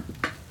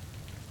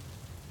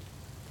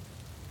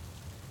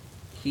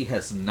 He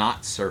has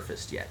not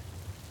surfaced yet.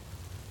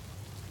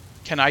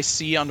 Can I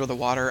see under the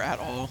water at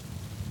all?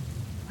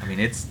 I mean,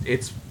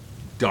 it's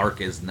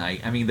dark as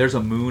night. I mean, there's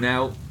a moon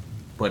out,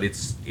 but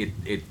it's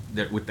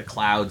with the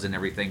clouds and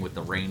everything, with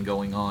the rain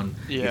going on.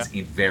 Yeah.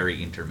 It's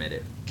very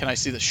intermittent. Can I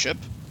see the ship?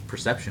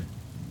 Perception.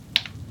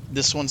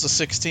 This one's a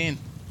 16.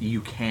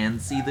 You can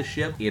see the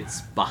ship.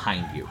 It's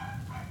behind you.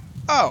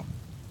 Oh.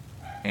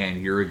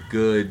 And you're a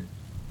good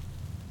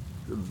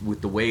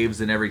with the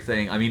waves and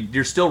everything. I mean,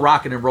 you're still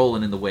rocking and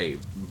rolling in the wave.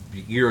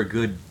 You're a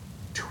good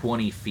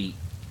 20 feet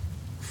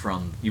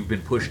from... You've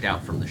been pushed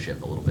out from the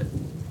ship a little bit.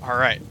 All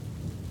right.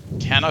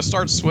 Can I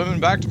start swimming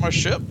back to my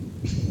ship?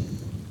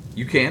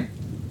 You can.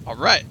 All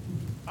right.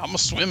 I'm going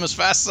to swim as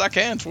fast as I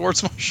can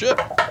towards my ship.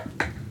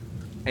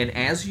 And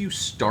as you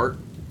start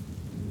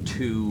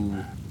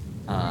to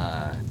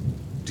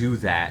do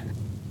that...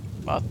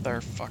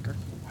 Motherfucker.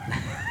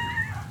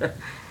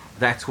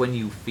 That's when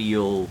you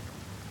feel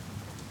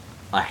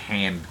a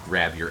hand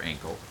grab your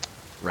ankle,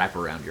 wrap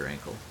around your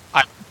ankle.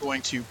 I'm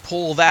going to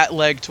pull that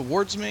leg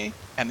towards me,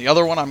 and the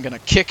other one I'm going to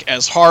kick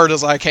as hard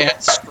as I can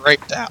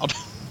straight down.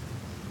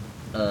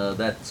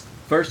 That's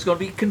first going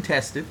to be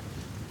contested.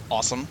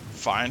 Awesome.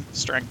 Fine.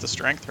 Strength to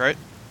strength, right?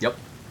 Yep.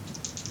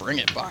 Bring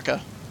it,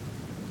 Baka.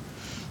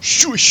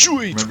 Shui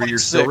shui. Remember, 26. you're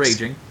still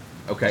raging.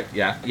 Okay,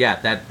 yeah.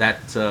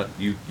 That's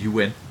you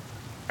win.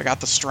 I got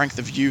the strength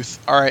of youth.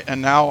 All right,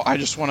 and now I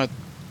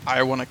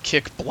want to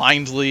kick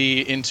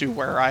blindly into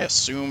where I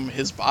assume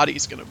his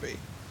body's going to be.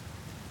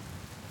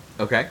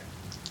 Okay.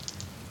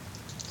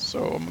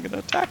 So I'm going to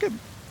attack him.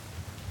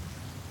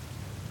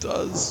 Do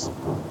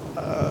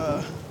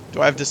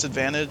I have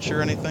disadvantage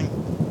or anything?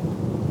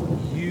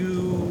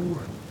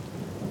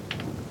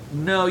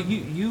 No,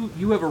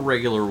 you have a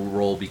regular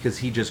roll because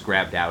he just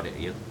grabbed out at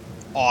you.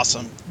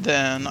 Awesome.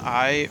 Then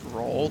I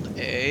rolled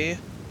a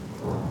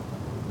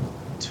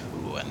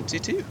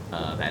 22.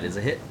 That is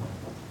a hit.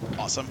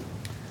 Awesome.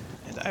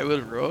 And I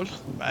will roll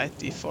my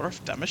d4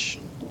 of damage.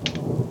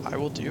 I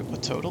will do a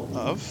total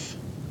of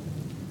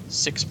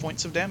 6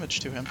 points of damage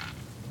to him.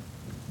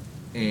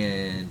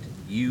 And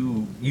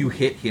you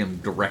hit him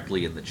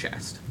directly in the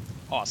chest.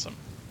 Awesome.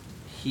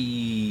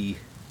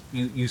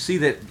 You see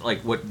that,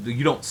 like, what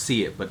you don't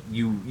see it, but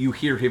you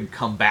hear him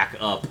come back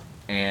up,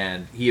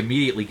 and he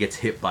immediately gets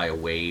hit by a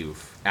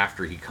wave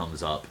after he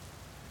comes up.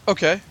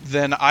 Okay,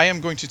 then I am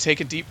going to take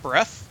a deep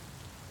breath,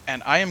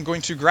 and I am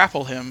going to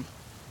grapple him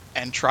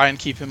and try and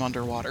keep him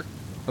underwater.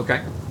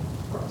 Okay.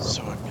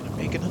 So I'm going to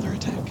make another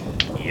attack.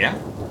 Yeah.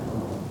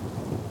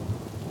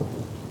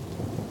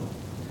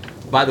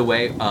 By the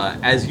way,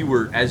 as you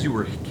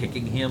were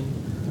kicking him,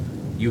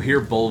 you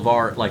hear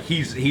Bolvar, like,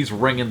 he's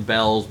ringing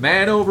bells,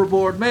 man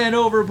overboard,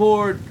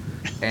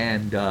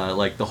 and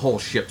like the whole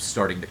ship's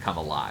starting to come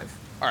alive.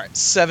 All right,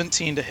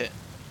 17 to hit.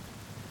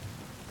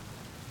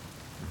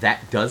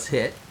 That does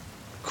hit.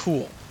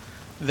 Cool.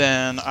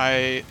 Then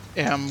I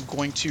am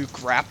going to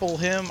grapple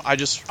him. I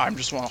just want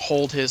to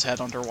hold his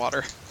head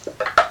underwater.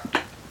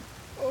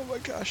 Oh my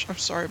gosh, I'm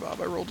sorry,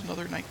 Bob. I rolled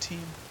another 19.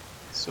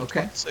 So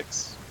okay.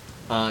 26.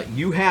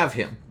 You have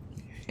him,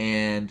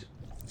 and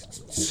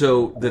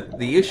so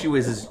the issue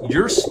is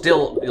you're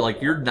still,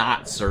 like, you're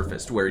not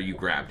surfaced where you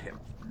grabbed him.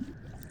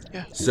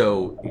 Yeah.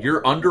 So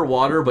you're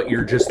underwater, but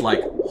you're just,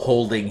 like,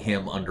 holding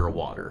him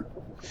underwater.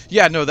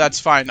 Yeah, no, that's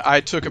fine. I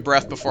took a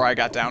breath before I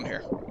got down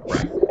here.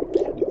 Right.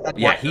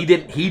 Yeah, he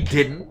didn't. He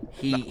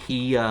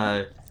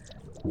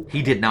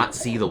did not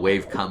see the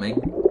wave coming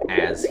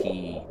as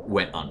he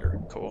went under.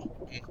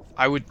 Cool.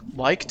 I would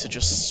like to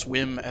just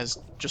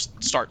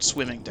start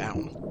swimming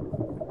down.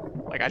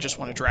 Like, I just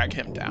want to drag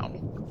him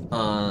down.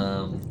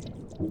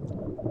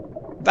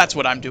 That's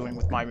what I'm doing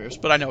with my moves,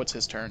 but I know it's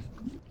his turn.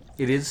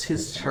 It is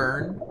his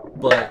turn,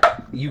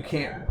 but you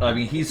can't. I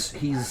mean,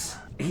 he's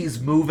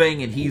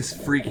moving and he's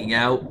freaking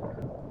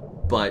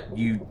out, but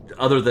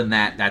other than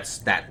that,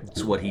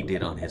 that's what he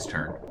did on his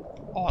turn.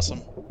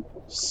 Awesome.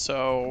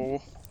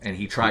 So. And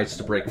he tries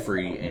to break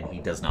free, and he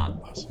does not.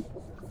 Awesome.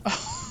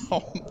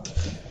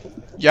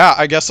 Yeah,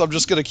 I guess I'm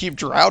just gonna keep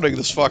drowning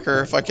this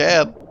fucker if I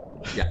can.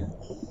 Yeah.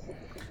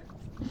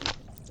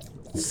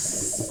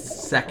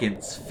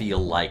 Seconds feel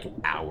like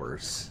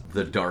hours.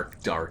 The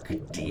dark, dark,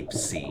 deep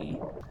sea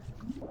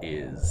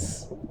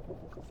is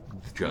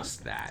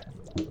just that.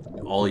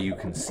 All you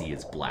can see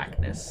is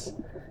blackness.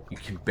 You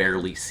can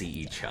barely see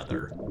each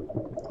other.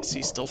 Is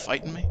he still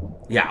fighting me?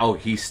 Yeah, oh,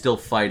 he's still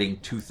fighting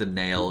tooth and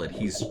nail, and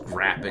he's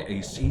grabbing,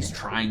 he's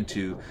trying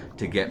to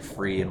get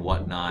free and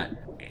whatnot.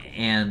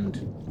 And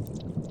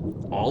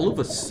all of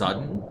a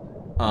sudden,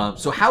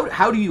 so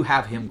how do you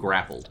have him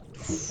grappled?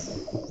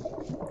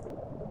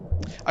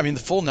 I mean,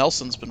 the full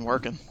Nelson's been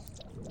working.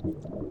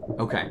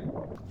 Okay.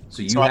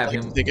 So So have I'd like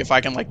him. to think if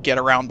I can, like, get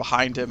around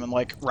behind him and,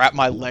 like, wrap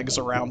my legs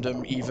around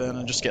him even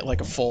and just get,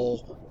 like, a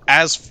full,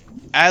 as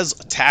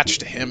attached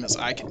to him as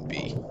I can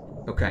be.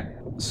 Okay.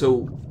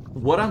 So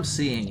what I'm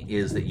seeing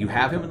is that you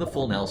have him in the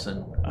full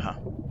Nelson,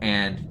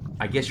 and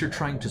I guess you're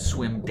trying to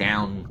swim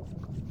down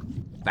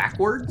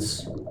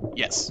backwards?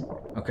 Yes.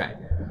 Okay.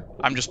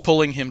 I'm just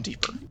pulling him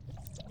deeper.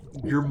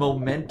 Your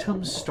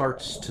momentum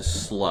starts to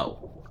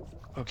slow.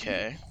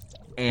 Okay.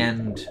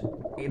 And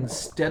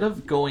instead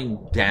of going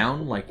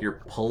down like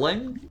you're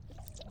pulling,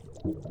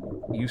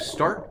 you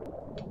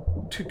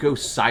start to go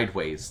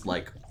sideways,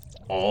 like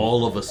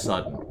all of a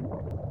sudden.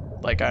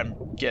 Like I'm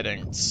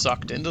getting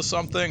sucked into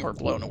something or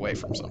blown away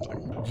from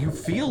something. You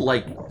feel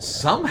like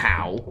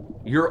somehow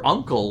your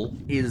uncle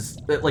is,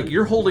 like,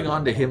 you're holding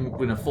on to him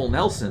in a full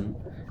Nelson,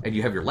 and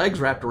you have your legs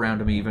wrapped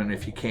around him even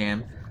if you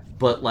can,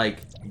 but, like,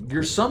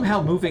 you're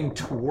somehow moving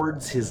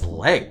towards his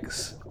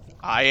legs.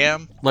 I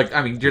am? Like,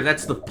 I mean,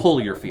 that's the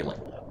pull you're feeling.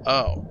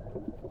 Oh.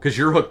 Because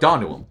you're hooked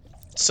onto him.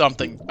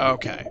 Something.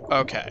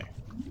 Okay.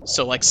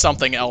 So, like,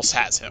 something else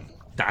has him.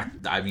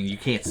 I mean, you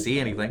can't see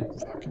anything.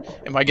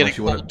 Am I getting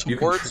pulled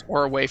towards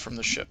or away from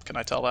the ship? Can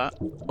I tell that?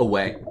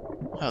 Away.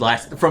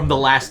 From the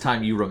last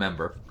time you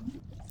remember.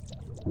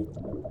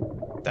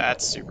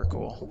 That's super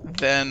cool.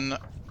 Then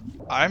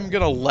I'm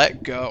going to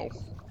let go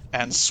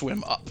and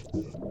swim up.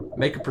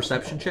 Make a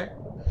perception check.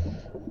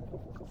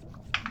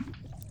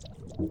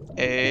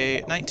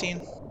 A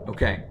 19.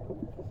 Okay.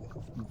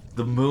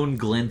 The moon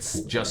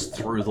glints just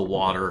through the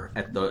water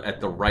at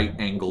the right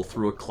angle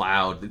through a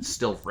cloud. It's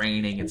still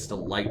raining, it's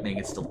still lightning,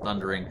 it's still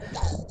thundering.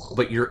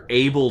 But you're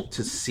able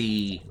to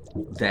see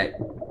that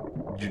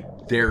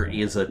there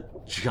is a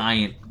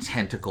giant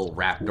tentacle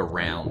wrapped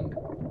around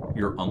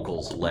your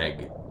uncle's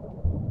leg.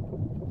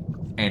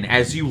 And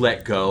as you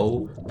let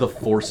go, the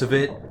force of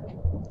it,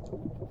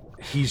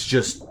 he's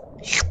just...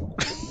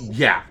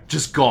 yeah,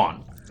 just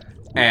gone.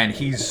 And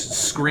he's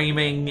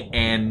screaming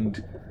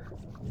and...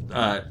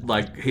 and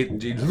like his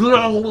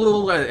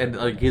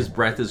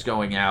breath is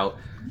going out,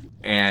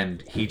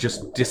 and he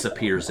just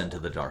disappears into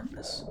the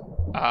darkness.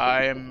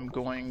 I'm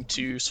going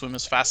to swim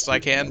as fast as I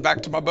can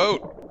back to my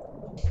boat,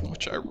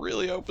 which I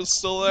really hope is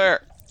still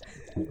there.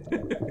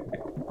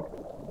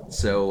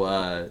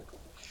 So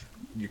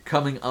you're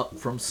coming up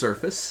from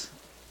surface,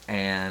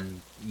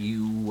 and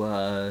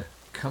you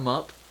come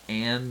up,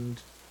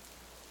 and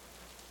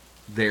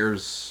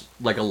there's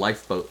like a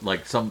lifeboat,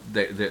 like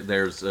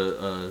there's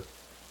a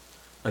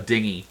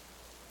dinghy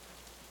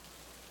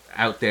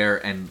out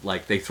there, and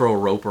like they throw a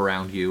rope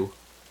around you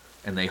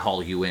and they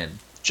haul you in.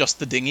 Just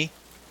the dinghy?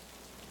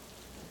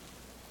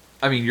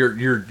 I mean,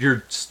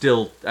 you're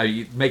still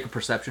you make a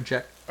perception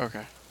check.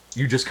 Okay.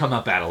 You just come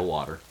up out of the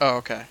water. Oh,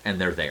 okay. And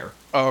they're there.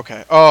 Oh,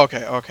 okay. Oh,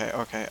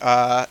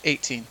 okay.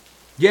 18.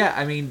 Yeah,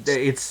 I mean,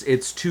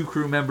 it's two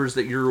crew members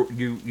that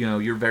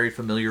you're very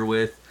familiar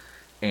with,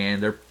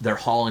 and they're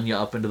hauling you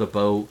up into the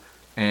boat,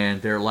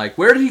 and they're like,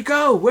 "Where did he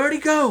go? Where'd he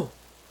go?"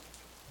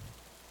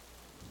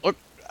 Look,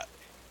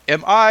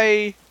 am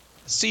I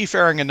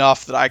seafaring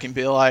enough that I can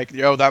be like,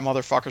 yo, that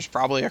motherfucker's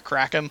probably a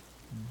Kraken?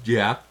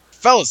 Yeah.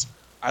 Fellas,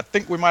 I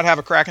think we might have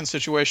a Kraken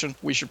situation.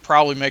 We should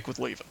probably make with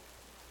leaving.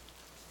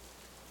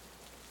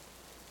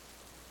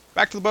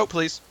 Back to the boat,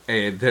 please.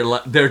 And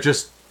they're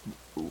just,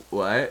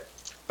 what?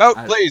 Boat,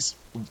 please.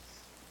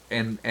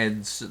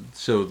 And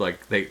so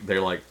like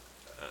they're like,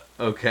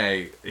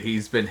 okay,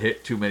 he's been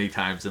hit too many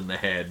times in the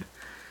head.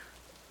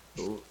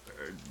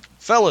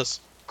 Fellas,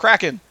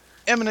 Kraken,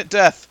 imminent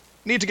death.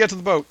 Need to get to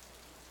the boat.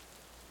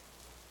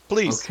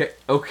 Please.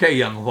 Okay,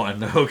 young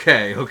one.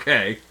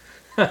 Okay.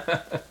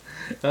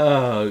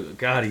 Oh,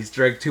 God, he's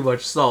drank too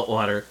much salt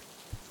water.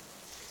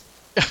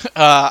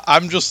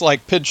 I'm just,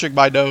 like, pinching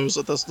my nose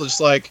at this,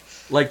 just like...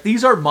 Like,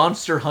 these are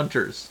monster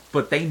hunters,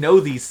 but they know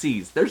these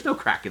seas. There's no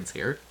Krakens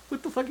here.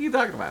 What the fuck are you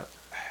talking about?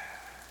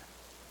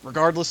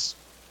 Regardless,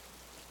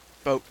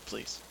 boat,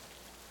 please.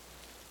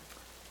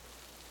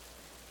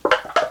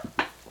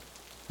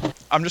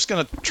 I'm just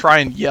gonna try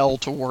and yell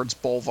towards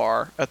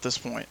Bolvar at this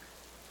point.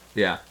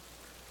 Yeah.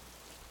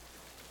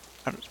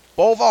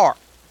 Bolvar!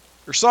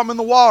 There's something in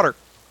the water!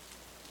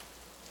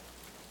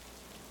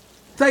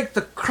 Thank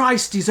the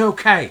Christ he's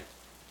okay!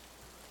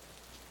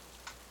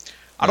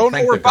 I don't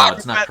know where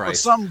Bobby went, but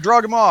something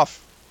drug him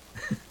off.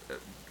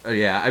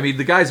 Yeah, I mean,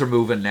 the guys are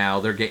moving now.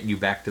 They're getting you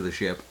back to the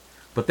ship.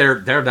 But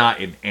they're not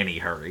in any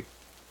hurry.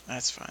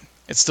 That's fine.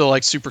 It's still,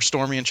 like, super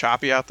stormy and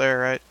choppy out there,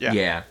 right?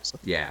 Yeah.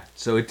 Yeah.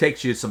 So it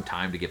takes you some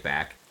time to get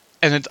back.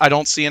 And I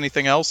don't see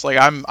anything else? Like,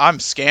 I'm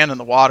scanning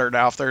the water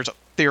now. If there's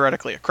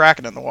theoretically a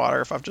Kraken in the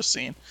water, if I've just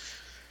seen,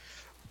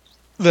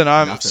 then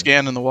I'm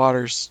scanning the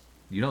waters.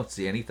 You don't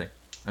see anything.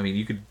 I mean,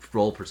 you could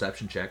roll a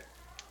perception check.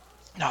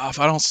 No, if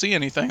I don't see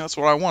anything, that's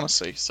what I want to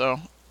see. So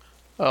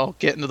I'll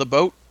get into the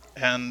boat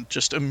and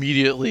just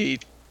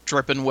immediately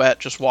dripping wet,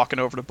 just walking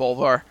over to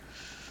Bolvar.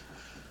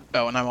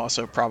 Oh, and I'm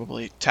also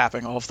probably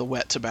tapping all of the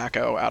wet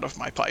tobacco out of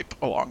my pipe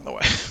along the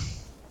way.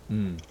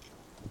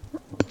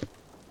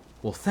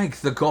 Well, thank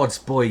the gods,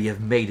 boy,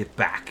 you've made it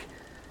back.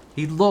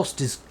 He lost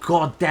his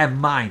goddamn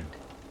mind.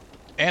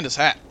 And his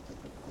hat.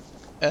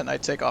 And I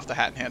take off the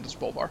hat and hand it to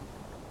Bolvar.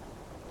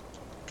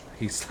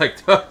 He's like,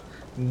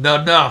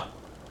 no.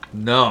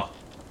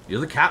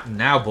 You're the captain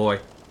now, boy.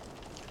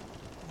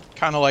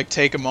 Kind of like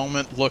take a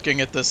moment looking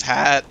at this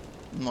hat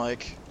and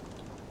like,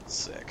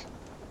 sick.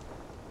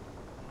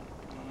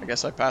 I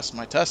guess I passed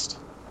my test.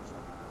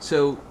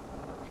 So,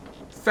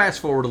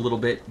 fast forward a little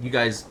bit. You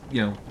guys,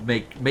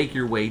 make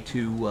your way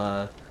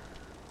to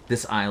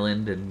this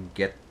island and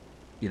get,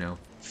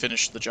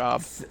 finish the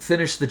job.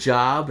 Finish the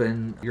job,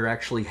 and you're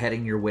actually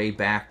heading your way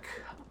back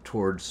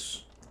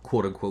towards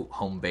quote-unquote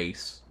home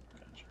base.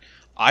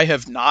 I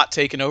have not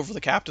taken over the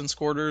captain's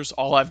quarters.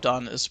 All I've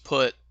done is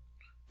put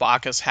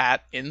Baka's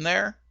hat in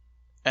there,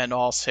 and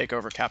I'll take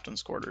over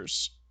captain's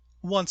quarters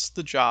once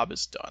the job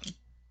is done.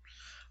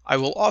 I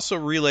will also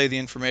relay the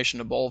information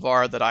to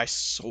Bolvar that I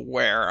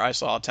swear I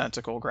saw a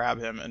tentacle grab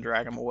him and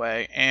drag him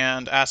away,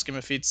 and ask him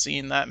if he'd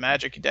seen that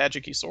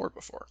magic-dagicky sword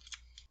before.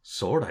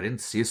 Sword? I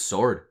didn't see a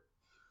sword.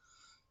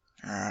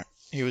 Alright.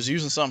 He was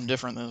using something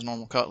different than his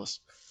normal cutlass.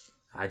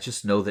 I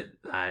just know that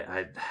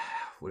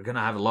we're gonna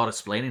have a lot of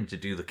explaining to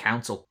do, the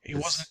council.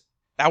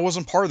 That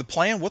wasn't part of the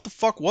plan? What the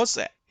fuck was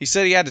that? He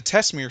said he had to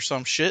test me or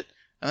some shit,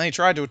 and then he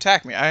tried to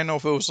attack me. I didn't know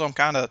if it was some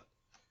kind of...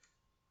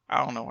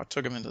 I don't know. I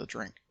took him into the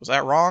drink. Was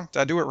that wrong? Did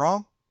I do it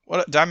wrong?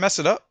 What? Did I mess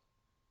it up?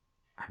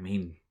 I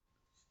mean,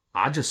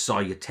 I just saw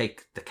you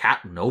take the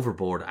captain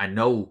overboard. I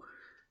know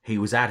he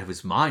was out of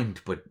his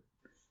mind, but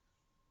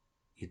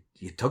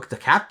you took the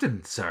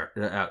captain, sir,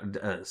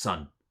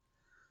 son.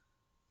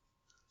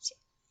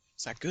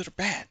 Is that good or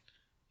bad?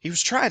 He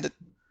was trying to...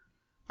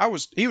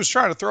 He was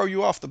trying to throw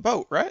you off the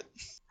boat, right?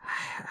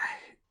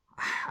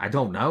 I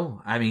don't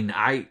know. I mean,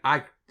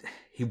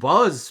 he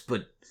was,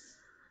 but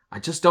I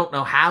just don't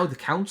know how the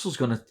council's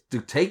gonna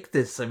take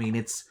this. I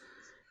mean,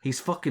 he's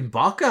fucking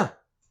Baka.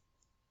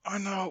 I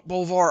know,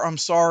 Bolvar, I'm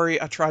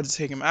sorry. I tried to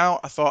take him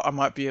out. I thought I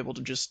might be able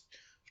to just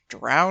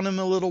drown him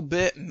a little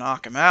bit and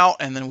knock him out,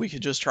 and then we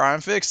could just try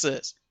and fix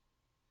this.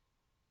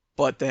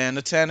 But then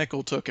a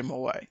tentacle took him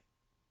away.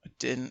 I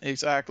didn't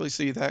exactly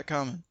see that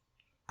coming.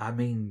 I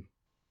mean,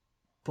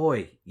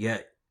 boy,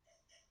 yeah.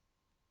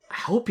 I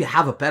hope you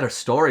have a better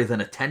story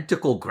than a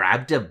tentacle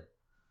grabbed him.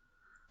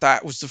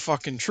 That was the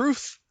fucking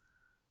truth.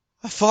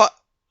 I thought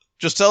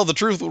just tell the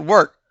truth would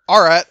work.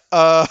 Alright,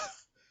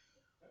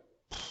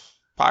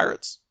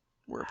 pirates.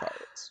 We're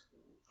pirates.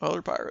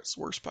 Other pirates.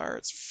 Worse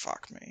pirates.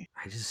 Fuck me.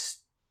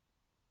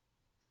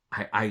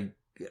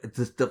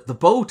 The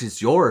boat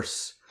is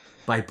yours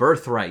by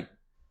birthright.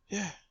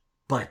 Yeah.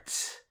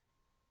 But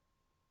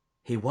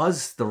he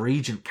was the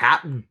regent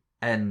captain,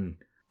 and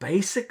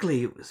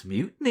basically it was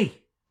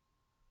mutiny.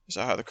 Is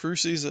that how the crew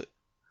sees it?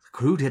 The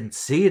crew didn't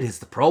see it is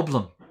the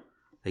problem.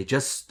 I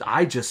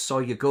just saw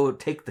you go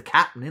take the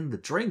captain in the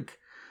drink,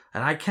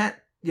 and I can't,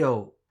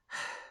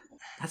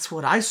 that's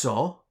what I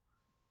saw.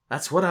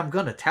 That's what I'm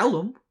gonna tell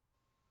him.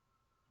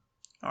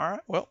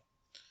 Alright, well,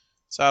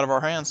 it's out of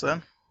our hands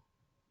then.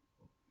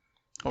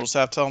 We'll just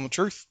have to tell him the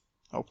truth.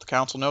 Hope the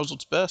council knows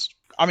what's best.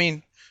 I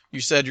mean,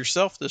 you said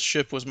yourself this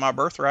ship was my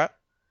birthright.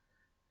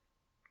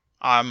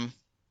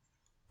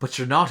 But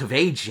you're not of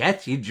age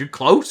yet. You're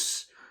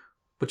close.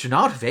 But you're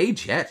not of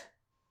age yet.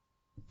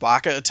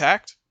 Baka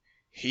attacked.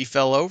 He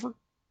fell over.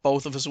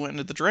 Both of us went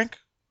into the drink.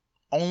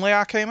 Only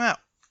I came out.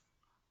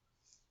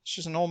 It's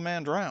just an old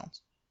man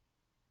drowns.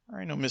 There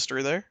ain't no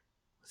mystery there.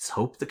 Let's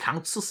hope the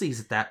council sees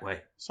it that way.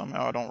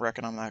 Somehow I don't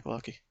reckon I'm that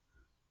lucky.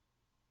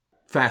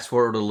 Fast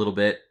forward a little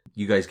bit.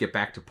 You guys get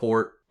back to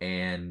port,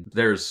 and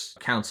there's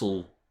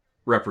council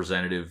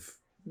representative,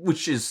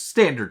 which is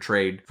standard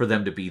trade for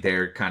them to be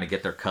there, kind of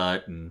get their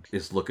cut, and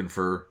is looking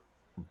for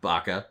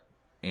Baka.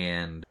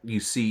 And you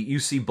see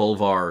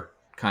Bolvar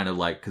kind of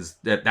like, because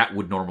that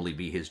would normally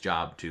be his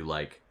job to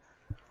like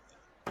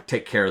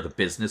take care of the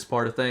business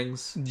part of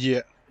things.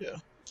 Yeah.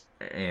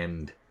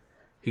 And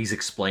he's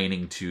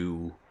explaining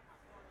to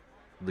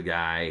the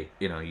guy,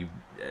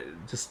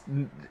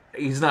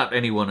 he's not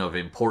anyone of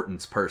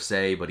importance per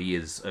se, but he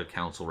is a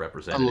council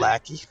representative. A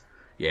lackey.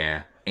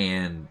 Yeah,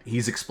 and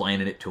he's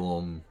explaining it to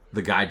him.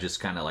 The guy just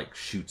kind of like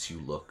shoots you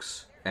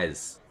looks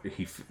as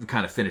he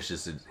kind of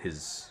finishes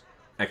his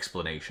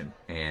explanation,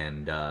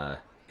 and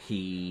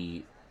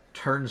he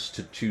turns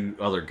to two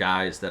other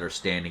guys that are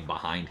standing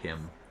behind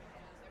him,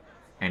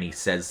 and he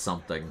says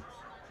something,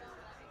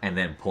 and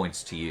then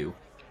points to you.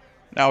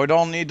 Now, we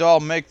don't need to all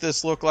make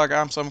this look like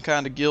I'm some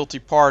kind of guilty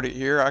party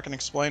here. I can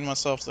explain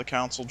myself to the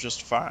council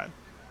just fine.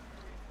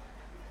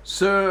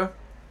 Sir,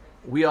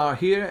 we are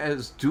here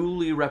as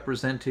duly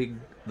representing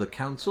the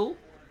council,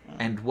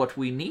 and what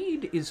we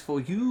need is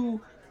for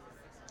you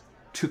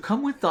to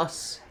come with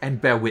us and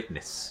bear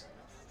witness.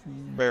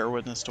 Bear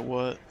witness to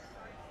what?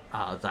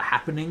 The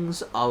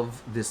happenings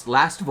of this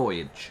last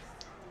voyage.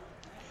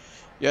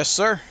 Yes,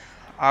 sir.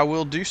 I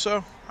will do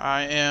so.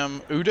 I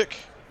am Udyk.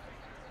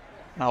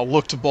 I'll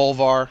look to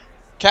Bolvar,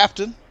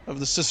 captain of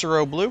the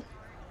Cicero Blue,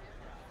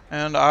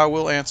 and I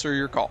will answer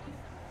your call.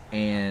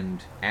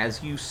 And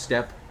as you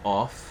step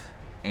off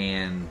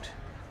and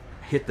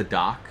hit the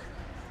dock,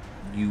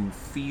 you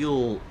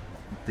feel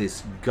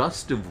this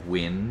gust of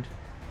wind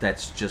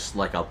that's just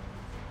like a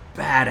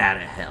bat out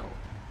of hell.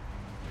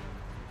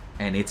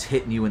 And it's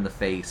hitting you in the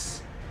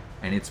face,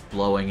 and it's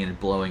blowing and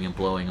blowing and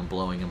blowing and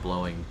blowing and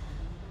blowing.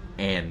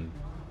 And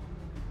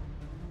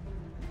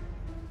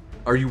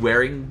are you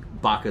wearing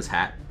Baka's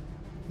hat?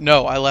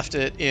 No, I left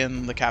it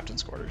in the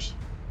captain's quarters.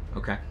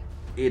 Okay.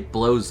 It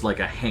blows like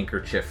a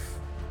handkerchief,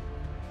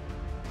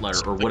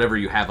 or whatever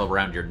you have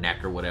around your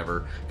neck or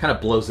whatever, kind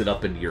of blows it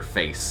up into your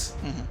face.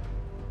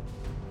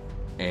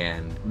 Mm-hmm.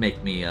 And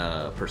make me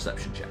a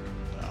perception check.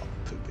 Oh,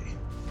 could be.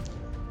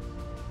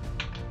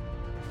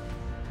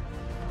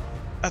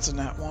 That's a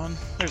nat 1.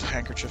 There's a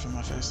handkerchief in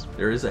my face.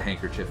 There is a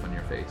handkerchief on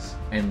your face.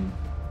 And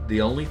the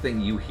only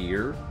thing you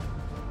hear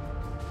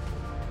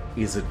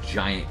is a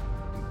giant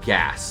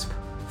gasp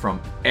from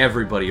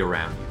everybody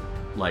around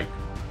you. Like,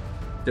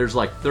 there's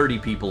like 30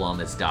 people on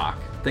this dock.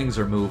 Things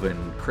are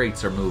moving,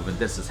 crates are moving,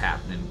 this is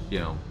happening, you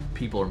know,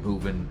 people are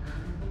moving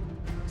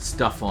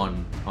stuff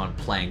on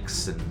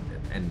planks,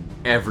 and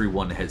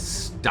everyone has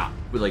stopped.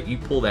 Like, you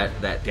pull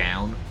that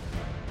down,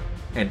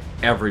 and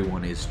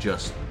everyone is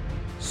just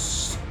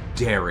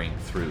staring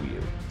through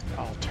you.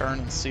 I'll turn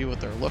and see what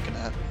they're looking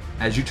at.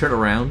 As you turn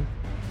around,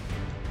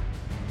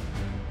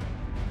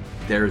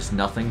 there's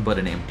nothing but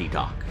an empty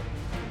dock.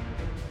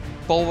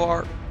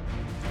 Bolvar,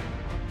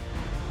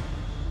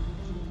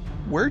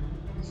 where'd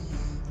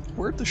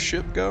the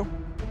ship go?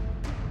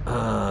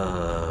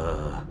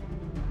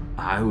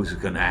 I was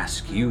gonna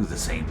ask you the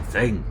same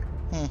thing.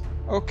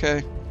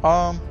 Okay.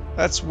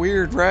 That's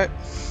weird, right?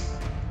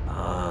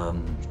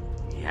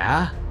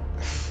 Yeah?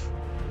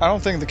 I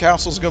don't think the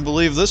council's gonna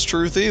believe this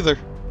truth either.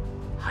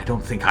 I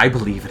don't think I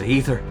believe it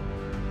either.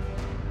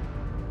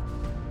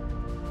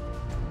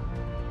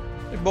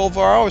 Hey,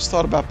 Bolvar, I always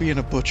thought about being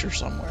a butcher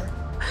somewhere.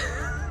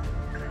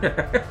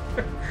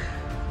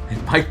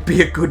 It might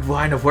be a good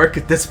line of work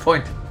at this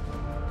point.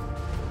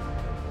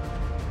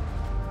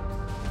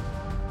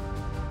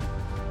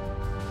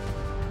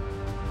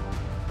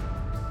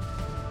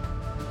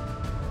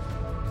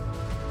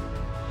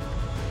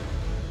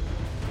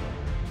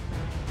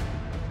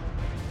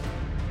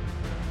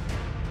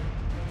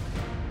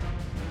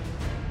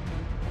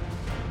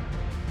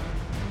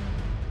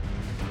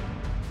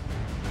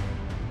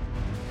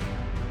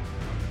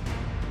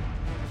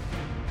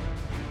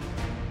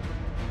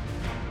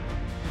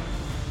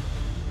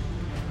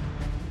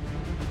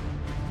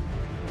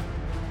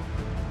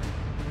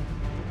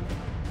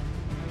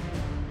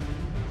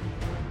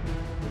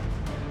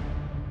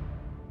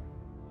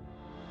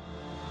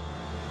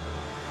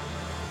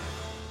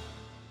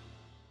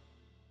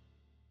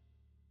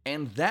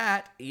 And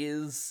that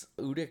is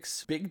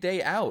Udyk's big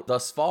day out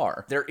thus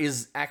far. There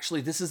is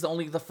actually, this is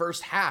only the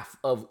first half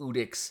of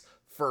Udyk's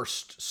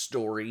first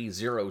story,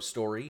 Zero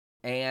story,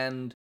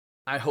 and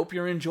I hope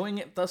you're enjoying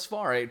it thus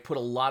far. I put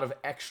a lot of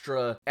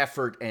extra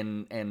effort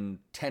and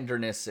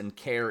tenderness and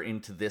care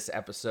into this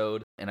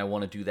episode, and I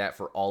want to do that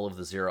for all of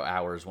the 0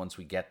 hours once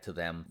we get to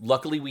them.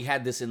 Luckily, we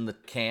had this in the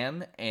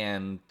can,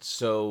 and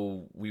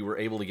so we were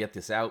able to get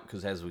this out,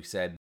 because as we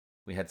said,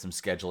 we had some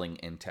scheduling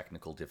and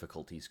technical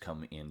difficulties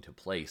come into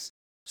place.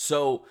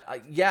 So,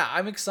 yeah,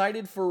 I'm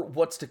excited for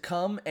what's to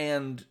come,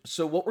 and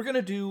so what we're going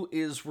to do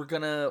is we're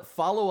going to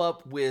follow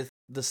up with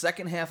the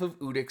second half of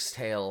Udyk's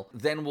tale,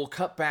 then we'll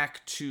cut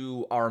back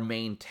to our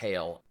main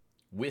tale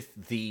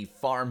with the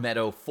Far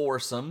Meadow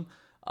foursome,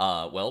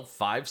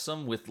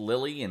 fivesome with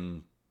Lily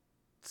and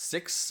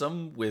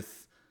sixsome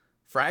with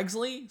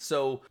Fragsley.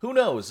 So who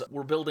knows?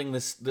 We're building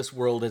this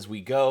world as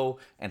we go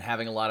and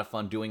having a lot of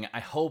fun doing it.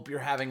 I hope you're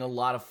having a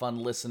lot of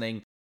fun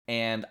listening,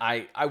 and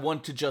I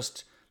want to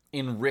just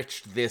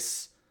enrich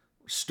this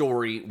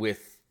story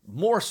with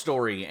more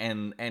story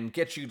and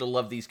get you to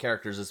love these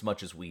characters as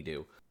much as we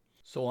do.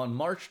 So on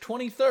March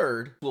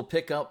 23rd, we'll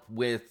pick up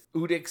with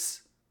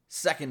Udyk's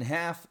second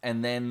half,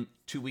 and then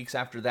 2 weeks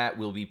after that,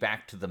 we'll be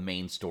back to the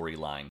main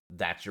storyline.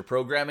 That's your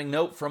programming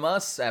note from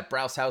us at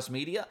Browse House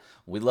Media.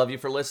 We love you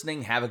for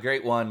listening. Have a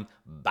great one.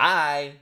 Bye!